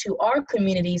to our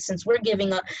community since we're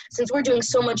doing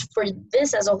so much for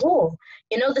this as a whole.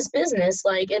 You know, this business,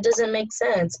 like, it doesn't make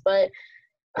sense. But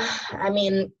I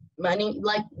mean, money,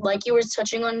 like you were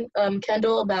touching on,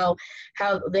 Kendall, about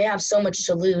how they have so much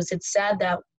to lose. It's sad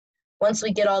that once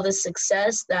we get all this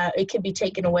success, that it could be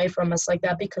taken away from us like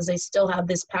that, because they still have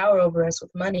this power over us with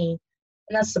money.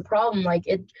 And that's the problem. Like,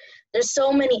 there's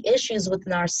so many issues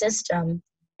within our system,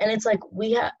 and it's like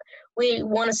we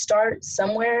want to start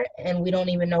somewhere and we don't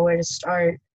even know where to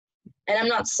start. And I'm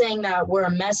not saying that we're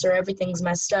a mess or everything's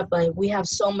messed up, but we have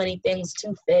so many things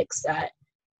to fix that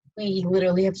we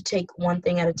literally have to take one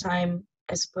thing at a time,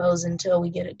 I suppose, until we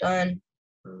get it done.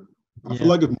 I feel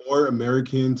like if more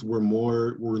Americans were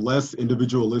less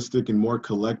individualistic and more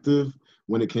collective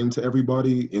when it came to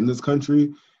everybody in this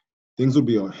country, things would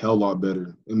be a hell lot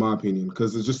better, in my opinion.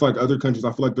 Because it's just like other countries,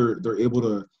 I feel like they're able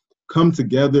to come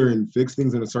together and fix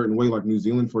things in a certain way, like New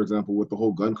Zealand, for example, with the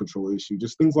whole gun control issue,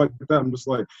 just things like that. I'm just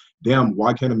like, damn,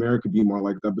 why can't America be more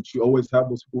like that? But you always have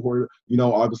those people who are, you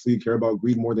know, obviously care about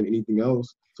greed more than anything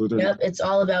else. So yep, it's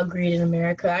all about greed in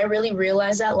America. I really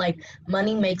realize that, like,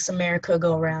 money makes America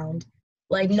go round.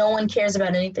 Like, no one cares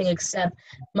about anything except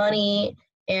money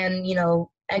and, you know,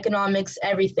 economics,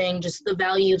 everything, just the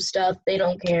value of stuff. They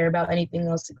don't care about anything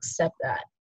else except that.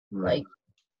 Right. Like,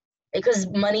 because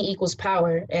money equals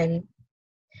power, and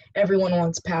everyone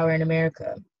wants power in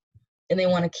America, and they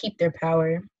want to keep their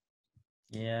power.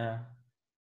 Yeah.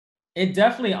 It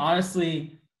definitely,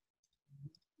 honestly,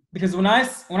 because when I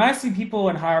see people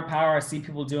in higher power, I see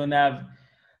people doing that, have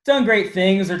done great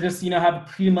things, or just, you know, have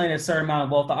accumulated a certain amount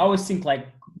of wealth. I always think, like,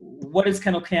 what is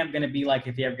Kendall Camp going to be like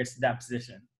if he ever gets to that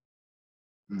position?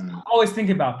 I always think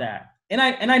about that. And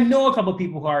I know a couple of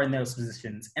people who are in those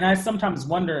positions, and I sometimes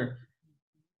wonder,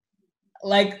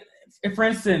 like, if, for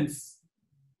instance,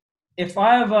 if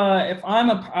I'm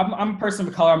a person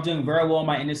of color, I'm doing very well in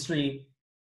my industry,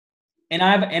 and I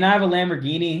have a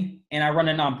Lamborghini and I run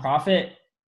a nonprofit,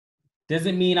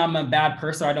 doesn't mean I'm a bad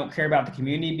person. I don't care about the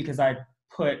community because I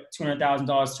put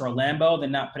 $200,000 to a Lambo,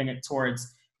 than not putting it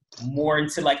towards more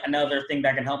into like another thing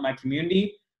that can help my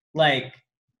community. Like,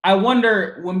 I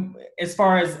wonder, as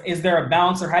far as, is there a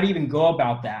balance, or how do you even go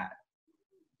about that?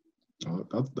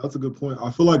 That's a good point. I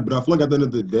feel like at the end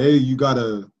of the day, you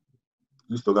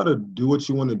still gotta do what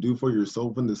you want to do for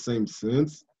yourself in the same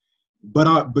sense, but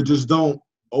just don't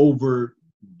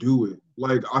overdo it.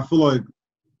 Like, I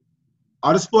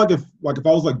just feel like if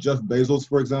I was like Jeff Bezos,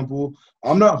 for example,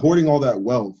 I'm not hoarding all that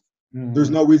wealth.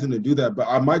 There's no reason to do that, but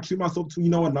I might treat myself to, you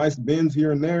know, a nice Benz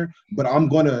here and there, but I'm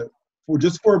gonna,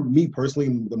 for me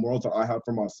personally, the morals that I have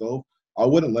for myself, I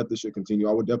wouldn't let this shit continue.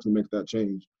 I would definitely make that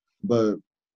change. But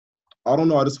I don't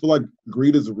know. I just feel like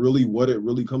greed is really what it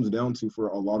really comes down to for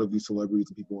a lot of these celebrities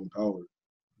and people in power.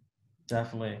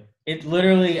 Definitely. It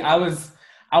literally, I was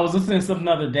listening to something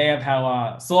the other day of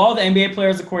how so all the NBA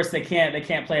players, of course, they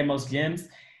can't play in most gyms.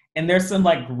 And there's some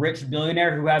like rich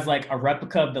billionaire who has like a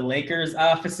replica of the Lakers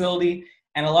facility.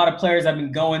 And a lot of players have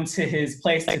been going to his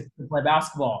place to play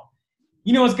basketball.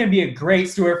 You know, it's going to be a great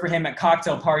story for him at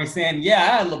cocktail parties saying, yeah,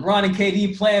 I had LeBron and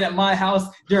KD playing at my house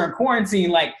during quarantine.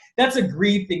 Like, that's a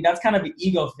greed thing. That's kind of an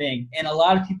ego thing. And a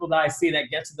lot of people that I see that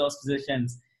get to those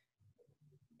positions,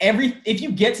 if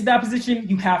you get to that position,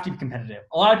 you have to be competitive.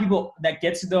 A lot of people that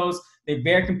get to those, they're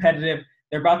very competitive.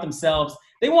 They're about themselves.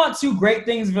 They want to great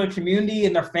things for their community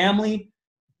and their family,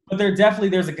 but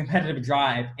there's a competitive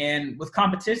drive. And with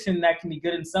competition, that can be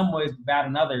good in some ways, but bad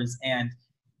in others. And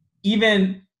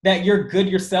even that you're good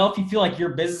yourself, you feel like your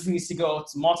business needs to go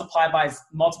to multiply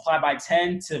by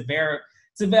 10 to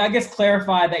I guess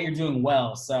clarify that you're doing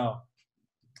well. So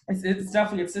it's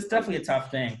definitely a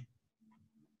tough thing.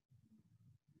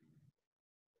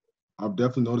 I've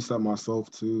definitely noticed that myself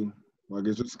too. Like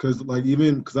it's just because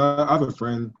I have a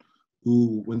friend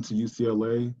who went to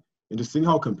UCLA, and just seeing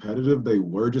how competitive they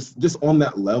were, just on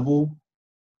that level,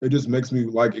 it just makes me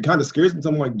like, it kind of scares me.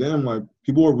 I'm like, damn, like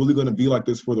people are really going to be like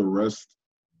this for the rest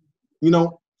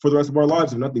of our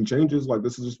lives if nothing changes. Like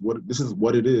this is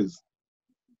what it is.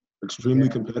 Extremely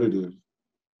competitive.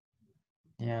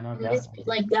 Yeah, no, it's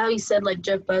like how you said, like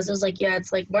Jeff Bezos, like, yeah,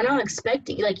 it's like we're not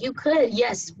expecting, like you could,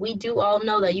 yes, we do all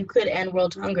know that you could end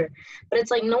world hunger, but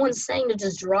it's like no one's saying to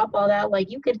just drop all that.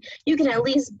 Like you can at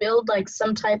least build like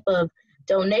some type of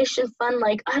donation fund.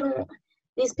 Like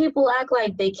these people act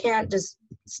like they can't just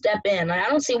step in. Like, I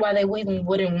don't see why they even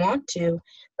wouldn't want to,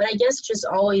 but I guess just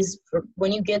always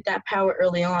when you get that power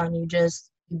early on, you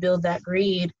build that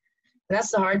greed, and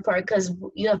that's the hard part because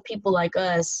you have people like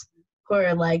us who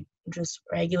are like just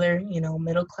regular,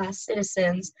 middle class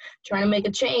citizens trying to make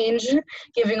a change,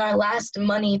 giving our last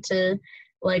money to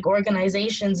like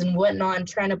organizations and whatnot, and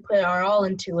trying to put our all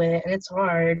into it, and it's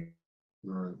hard.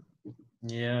 Right.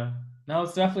 Yeah. No,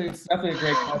 it's definitely a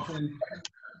great question.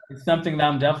 It's something that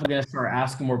I'm definitely going to start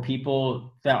asking more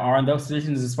people that are in those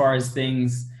positions as far as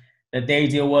things that they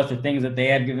deal with or things that they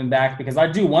have given back, because I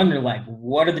do wonder, like,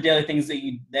 what are the daily things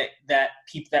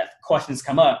that questions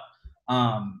come up.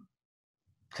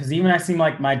 Because even I seem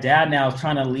like my dad now is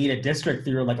trying to lead a district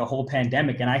through like a whole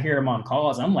pandemic, and I hear him on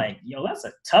calls. I'm like, yo, that's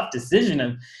a tough decision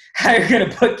of how you're going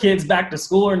to put kids back to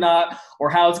school or not, or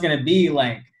how it's going to be.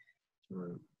 Like,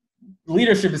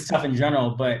 leadership is tough in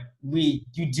general, but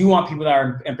you do want people that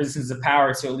are in positions of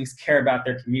power to at least care about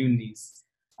their communities.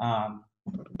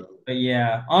 But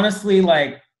yeah, honestly,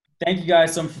 like, thank you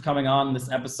guys so much for coming on this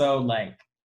episode. Like,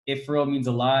 it for real means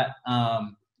a lot.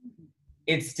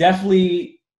 It's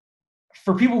definitely,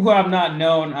 for people who have not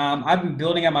known, I've been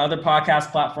building out my other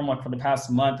podcast platform like for the past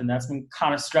month, and that's been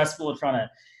kind of stressful trying to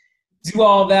do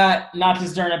all that, not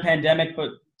just during a pandemic,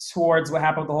 but towards what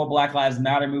happened with the whole Black Lives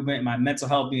Matter movement and my mental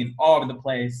health being all over the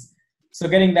place. So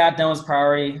getting that done was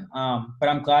priority. But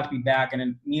I'm glad to be back, and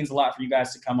it means a lot for you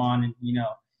guys to come on and,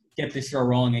 get this show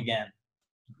rolling again.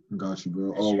 Got you,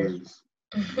 bro. Always.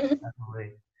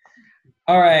 Definitely.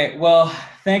 All right. Well,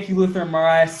 thank you, Luther and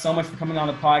Mariah, so much for coming on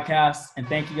the podcast. And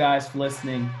thank you guys for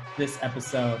listening to this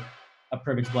episode of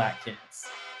Privileged Black Kids.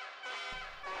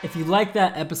 If you like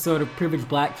that episode of Privileged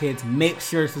Black Kids, make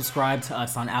sure to subscribe to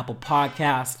us on Apple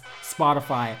Podcasts,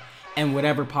 Spotify, and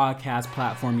whatever podcast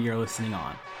platform you're listening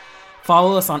on.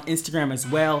 Follow us on Instagram as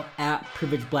well, at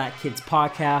Privileged Black Kids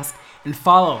Podcast, and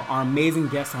follow our amazing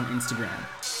guests on Instagram.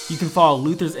 You can follow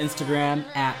Luther's Instagram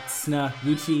at Sna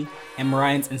and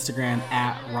Mariah's Instagram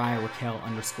at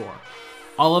Raya_Raquel_.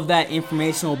 All of that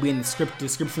information will be in the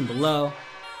description below.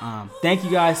 Thank you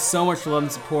guys so much for love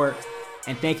and support,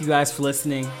 and thank you guys for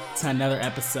listening to another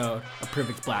episode of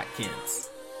Privileged Black Kids.